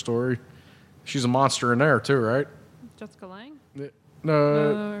Horror Story. She's a monster in there, too, right? Jessica Lange?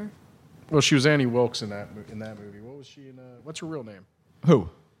 No. Well, she was Annie Wilkes in that movie. What was she in? What's her real name? Who?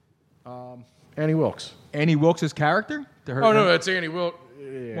 Annie Wilkes. Annie Wilkes' character? No, that's Annie Wilkes.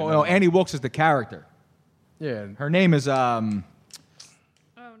 Yeah, well, no, Annie Wilkes is the character. Yeah. Her name is Oh, no,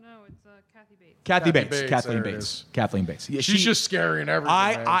 it's Kathy Bates. Kathy Bates. Bates, Kathleen there it Bates. is. Kathleen Bates. Yeah, She's just scary and everything.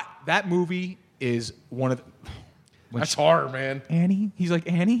 man. That movie is one of the. That's hard, man. Annie? He's like,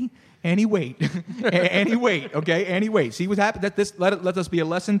 Annie, wait. Annie, wait. Okay, Annie, wait. See what happened? Let us be a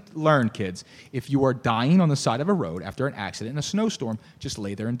lesson learned, kids. If you are dying on the side of a road after an accident in a snowstorm, just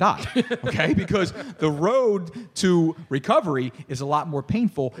lay there and die. Okay? Because the road to recovery is a lot more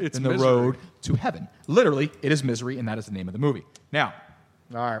painful than the road to heaven. Literally, it is Misery, and that is the name of the movie. Now,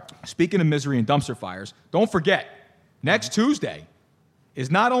 all right. Speaking of misery and dumpster fires, don't forget, next Tuesday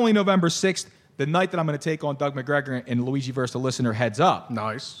is not only November 6th, the night that I'm going to take on Doug McGregor and Luigi versus the Listener Heads Up.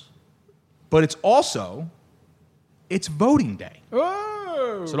 Nice. But it's voting day.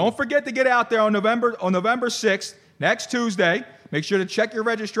 Oh. So don't forget to get out there on November 6th, next Tuesday. Make sure to check your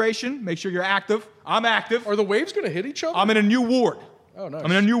registration. Make sure you're active. I'm active. Are the waves going to hit each other? I'm in a new ward. Oh, nice.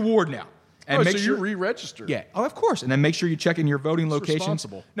 I'm in a new ward now. And so you re-registered. Yeah. Oh, of course. And then make sure you check in your voting locations.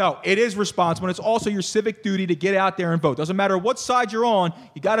 Responsible. No, it is responsible. And it's also your civic duty to get out there and vote. Doesn't matter what side you're on.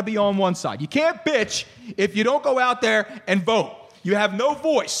 You got to be on one side. You can't bitch if you don't go out there and vote. You have no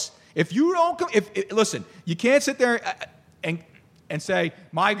voice. If you don't, listen, you can't sit there and say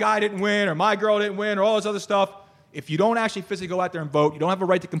my guy didn't win or my girl didn't win or all this other stuff. If you don't actually physically go out there and vote, you don't have a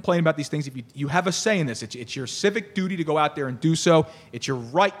right to complain about these things. If you have a say in this, it's your civic duty to go out there and do so. It's your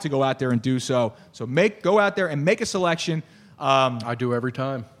right to go out there and do so. So go out there and make a selection. I do every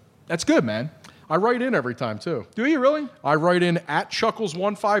time. That's good, man. I write in every time, too. Do you really? I write in at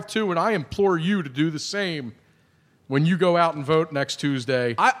Chuckles152, and I implore you to do the same when you go out and vote next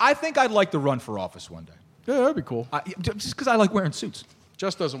Tuesday. I think I'd like to run for office one day. Yeah, that'd be cool. Just because I like wearing suits.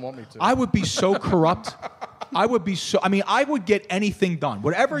 Just doesn't want me to. I would be so corrupt. I would get anything done.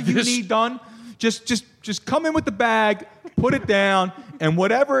 Whatever you need done, just come in with the bag, put it down, and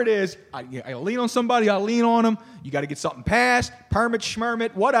whatever it is, I lean on somebody, I lean on them. You got to get something passed, permit,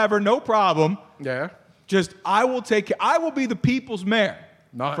 schmermit, whatever, no problem. Yeah. I will be the people's mayor.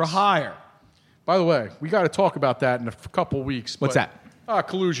 Nice. For hire. By the way, we got to talk about that in a couple weeks. What's that?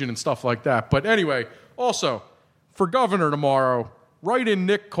 Collusion and stuff like that. But anyway, also, for governor tomorrow, write in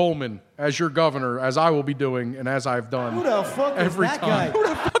Nick Coleman as your governor, as I will be doing and as I've done. Who the fuck every is that time. guy? Who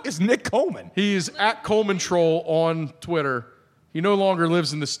the fuck is Nick Coleman? He's at Coleman Troll on Twitter. He no longer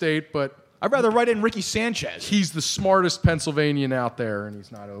lives in the state, but I'd rather write in Ricky Sanchez. He's the smartest Pennsylvanian out there, and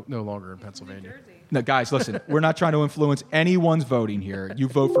he's no longer in Pennsylvania. No, guys, listen. We're not trying to influence anyone's voting here. You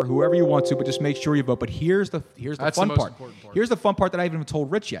vote for whoever you want to, but just make sure you vote. But here's the That's fun the most part. important part. Here's the fun part that I haven't even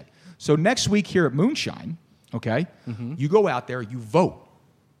told Rich yet. So next week here at Moonshine, okay, you go out there, you vote,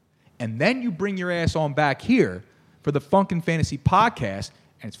 and then you bring your ass on back here for the Funk and Fantasy podcast,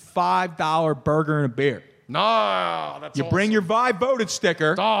 and it's $5 burger and a beer. No, that's You bring your Vibe voted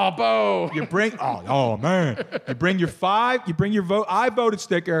sticker. Oh, Bo. You bring oh man. You bring your vote I voted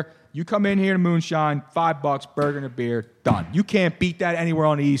sticker. You come in here to Moonshine, $5, burger and a beer, done. You can't beat that anywhere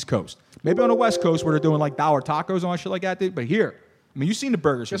on the East Coast. Maybe on the West Coast where they're doing like dollar tacos and all shit like that, dude. But here, I mean, you've seen the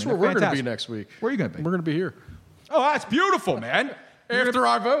burgers. Guess here, where man. we're They're going to be fantastic. next week? Where are you going to be? We're going to be here. Oh, that's beautiful, man. After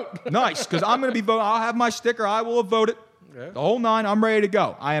I vote. Nice, because I'm going to be voting. I'll have my sticker. I will have voted. Yeah. The whole 9. I'm ready to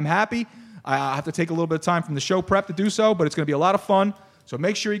go. I am happy. I have to take a little bit of time from the show prep to do so, but it's going to be a lot of fun. So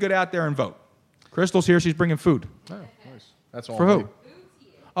make sure you get out there and vote. Crystal's here. She's bringing food. Oh, nice. That's all. For who? me.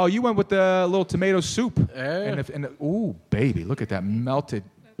 Oh, you went with the little tomato soup. Yeah. Ooh, baby, look at that melted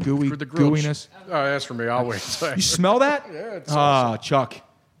gooey For the grilled gooiness. Oh, that's for me. I'll wait. You smell that? Yeah, it's Ah, Chuck.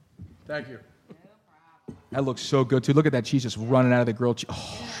 Thank you. That looks so good, too. Look at that cheese just running out of the grilled cheese.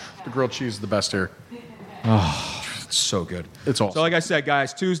 Oh, The grilled cheese is the best here. it's so good. It's awesome. So like I said,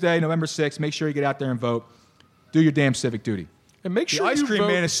 guys, Tuesday, November 6th, make sure you get out there and vote. Do your damn civic duty. And make The sure ice you cream vote.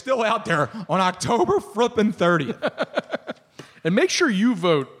 man is still out there on October flipping 30th. And make sure you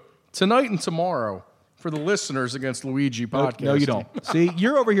vote tonight and tomorrow for the listeners against Luigi podcast. No, you don't. See,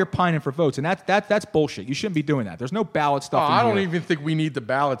 you're over here pining for votes, and that's bullshit. You shouldn't be doing that. There's no ballot stuff in I don't here. even think we need the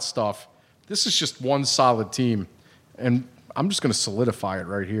ballot stuff. This is just one solid team. And I'm just going to solidify it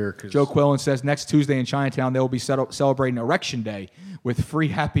right here. Joe Quillen says next Tuesday in Chinatown, they will be celebrating Erection Day with free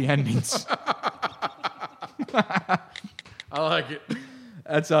happy endings. I like it.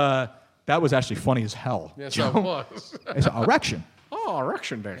 That was actually funny as hell. Yes, Joe. that was. It's erection. Oh,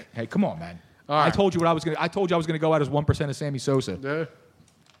 Erection Day. Hey, come on, man. All right. I told you I told you I was going to go out as 1% of Sammy Sosa. Yeah.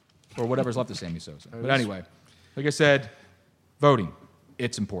 Or whatever's left of Sammy Sosa. But anyway, like I said, voting,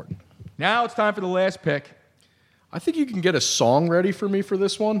 it's important. Now it's time for the last pick. I think you can get a song ready for me for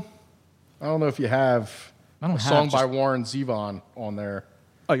this one. I don't know if you have a song by Warren Zevon on there.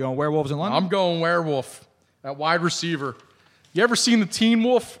 Oh, you on Werewolves in London? I'm going Werewolf at wide receiver. You ever seen the Teen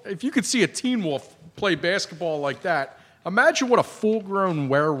Wolf? If you could see a Teen Wolf play basketball like that, imagine what a full-grown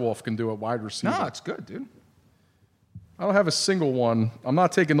werewolf can do at wide receiver. No, it's good, dude. I don't have a single one. I'm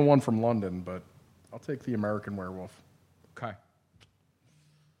not taking the one from London, but I'll take the American Werewolf. Okay.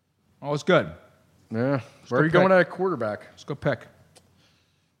 Oh, it's good. Yeah. Where are you go going pick. at quarterback? Let's go pick.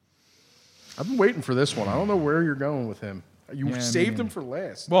 I've been waiting for this one. I don't know where you're going with him. You Yeah, saved me him for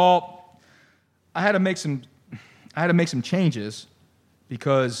last. Well, I had to make some changes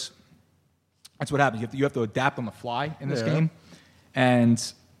because that's what happens. You have to adapt on the fly in this Yeah. game, and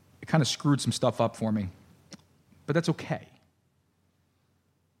it kind of screwed some stuff up for me. But that's okay.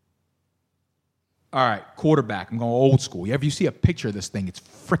 All right, quarterback. I'm going old school. If you see a picture of this thing, it's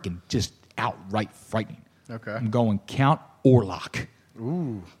freaking just outright frightening. Okay. I'm going Count Orlok.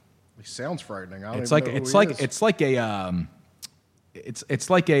 Ooh, he sounds frightening. I don't It's even like know who it's he like is. it's like a it's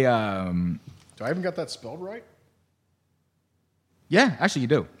like a Do I even got that spelled right? yeah. Actually, you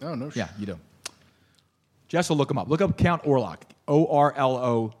do. Oh no. Yeah, you do. Jess will look him up. Look up Count Orlok.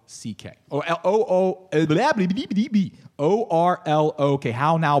 O-R-L-O-C-K. O-R-L-O-K.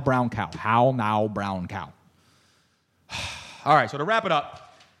 How now, brown cow. How now, brown cow. All right, so to wrap it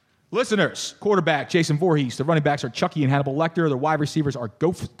up, listeners, quarterback Jason Voorhees. The running backs are Chucky and Hannibal Lecter. The wide receivers are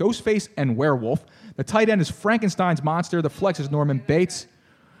Ghostface and Werewolf. The tight end is Frankenstein's Monster. The flex is Norman Bates.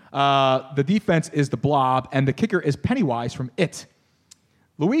 The defense is the Blob. And the kicker is Pennywise from It.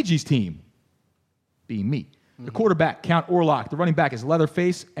 Luigi's team, being me. The quarterback, Count Orlok. The running back is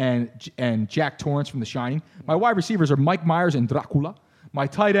Leatherface and Jack Torrance from The Shining. My wide receivers are Mike Myers and Dracula. My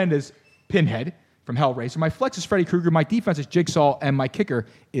tight end is Pinhead from Hellraiser. My flex is Freddy Krueger. My defense is Jigsaw. And my kicker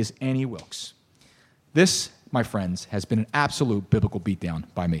is Annie Wilkes. This, my friends, has been an absolute biblical beatdown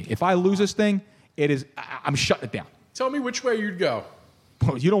by me. If I lose this thing, I'm shutting it down. Tell me which way you'd go.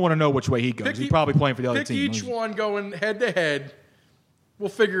 Well, you don't want to know which way he goes. He's probably playing for the other Pick team. each one going head to head. We'll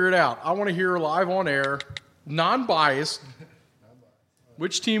figure it out. I want to hear live on air, non-biased,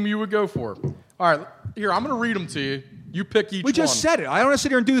 which team you would go for. All right, here, I'm going to read them to you. You pick each one. We just said it. I don't want to sit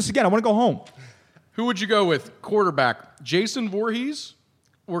here and do this again. I want to go home. Who would you go with? Quarterback, Jason Voorhees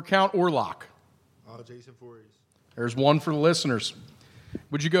or Count Orlok? Jason Voorhees. There's one for the listeners.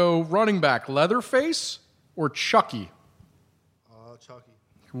 Would you go running back, Leatherface or Chucky? Chucky.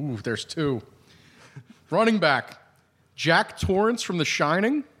 Ooh, there's two. Running back, Jack Torrance from The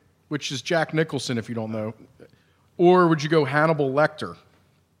Shining which is Jack Nicholson, if you don't know? Or would you go Hannibal Lecter?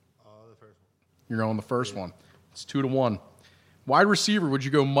 The first one. You're going the first one. It's 2-1. Wide receiver, would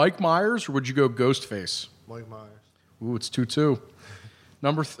you go Mike Myers or would you go Ghostface? Mike Myers. Ooh, it's 2-2.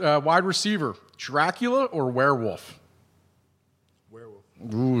 Wide receiver, Dracula or Werewolf? Werewolf.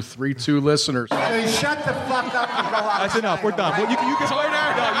 Ooh, 3-2 listeners. Hey, shut the fuck up and go out. That's enough. We're done. Well, you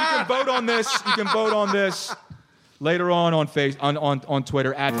can vote on this. You can vote on this later on on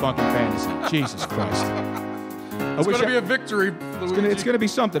Twitter at Funkin' Fantasy. Jesus Christ. It's going to be a victory. It's going to be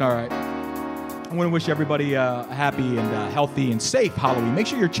something, all right. I want to wish everybody a happy and healthy and safe Halloween. Make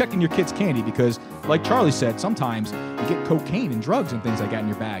sure you're checking your kids' candy because, like Charlie said, sometimes you get cocaine and drugs and things like that in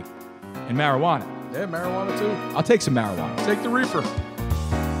your bag. And marijuana. Yeah, marijuana too. I'll take some marijuana. Take the reefer.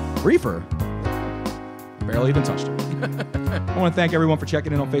 Reefer? Barely even touched it. I want to thank everyone for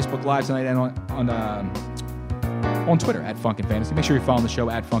checking in on Facebook Live tonight and on Twitter at Funkin' Fantasy. Make sure you're following the show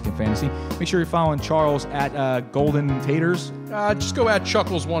at Funkin' Fantasy. Make sure you're following Charles at Golden Taters. Just go at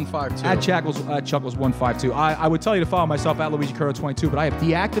Chuckles152. At Chuckles152. I would tell you to follow myself at Luigi Curto 22, but I have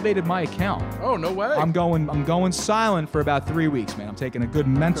deactivated my account. Oh, no way. I'm going silent for about 3 weeks, man. I'm taking a good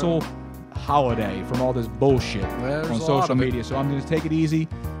mental holiday from all this bullshit on social media. So I'm going to take it easy,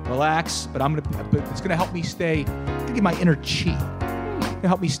 relax, but it's going to help me stay. It's going to give my inner chi. It's going to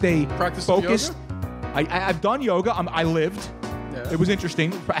help me stay focused. I've done yoga. I lived. Yeah. It was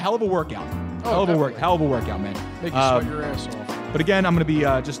interesting. A hell of a workout. Hell of a workout, man. Make you sweat your ass off. But again, I'm going to be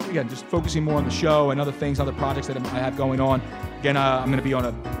just focusing more on the show and other things, other projects that I have going on. Again, I'm going to be on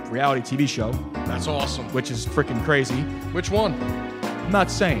a reality TV show. That's awesome. Which is freaking crazy. Which one? I'm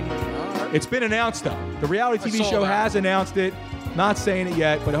not saying. It's been announced, though. The reality TV show has announced it. Not saying it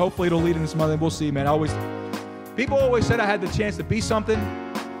yet, but hopefully it'll lead into some other. We'll see, man. People always said I had the chance to be something,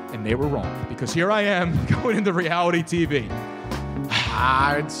 and they were wrong. Because here I am going into reality TV.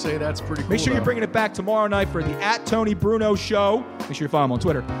 I'd say that's pretty cool. Make sure you're bringing it back tomorrow night for the @Tony Bruno Show. Make sure you follow him on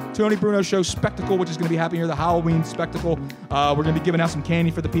Twitter. Tony Bruno Show Spectacle, which is going to be happening here, the Halloween Spectacle. We're going to be giving out some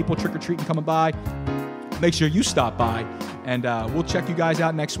candy for the people trick-or-treating coming by. Make sure you stop by, and we'll check you guys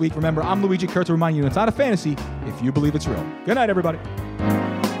out next week. Remember, I'm Luigi Curto, reminding you it's not a fantasy if you believe it's real. Good night, everybody.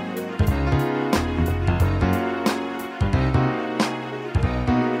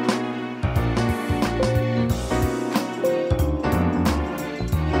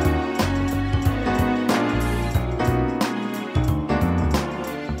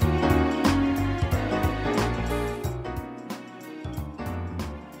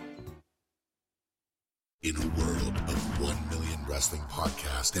 In a world of 1 million wrestling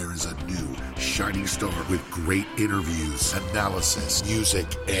podcasts, there is a new shining star with great interviews, analysis, music,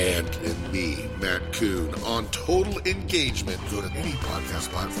 and me, Matt Coon, on total engagement. Go to any podcast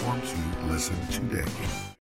platform to listen today.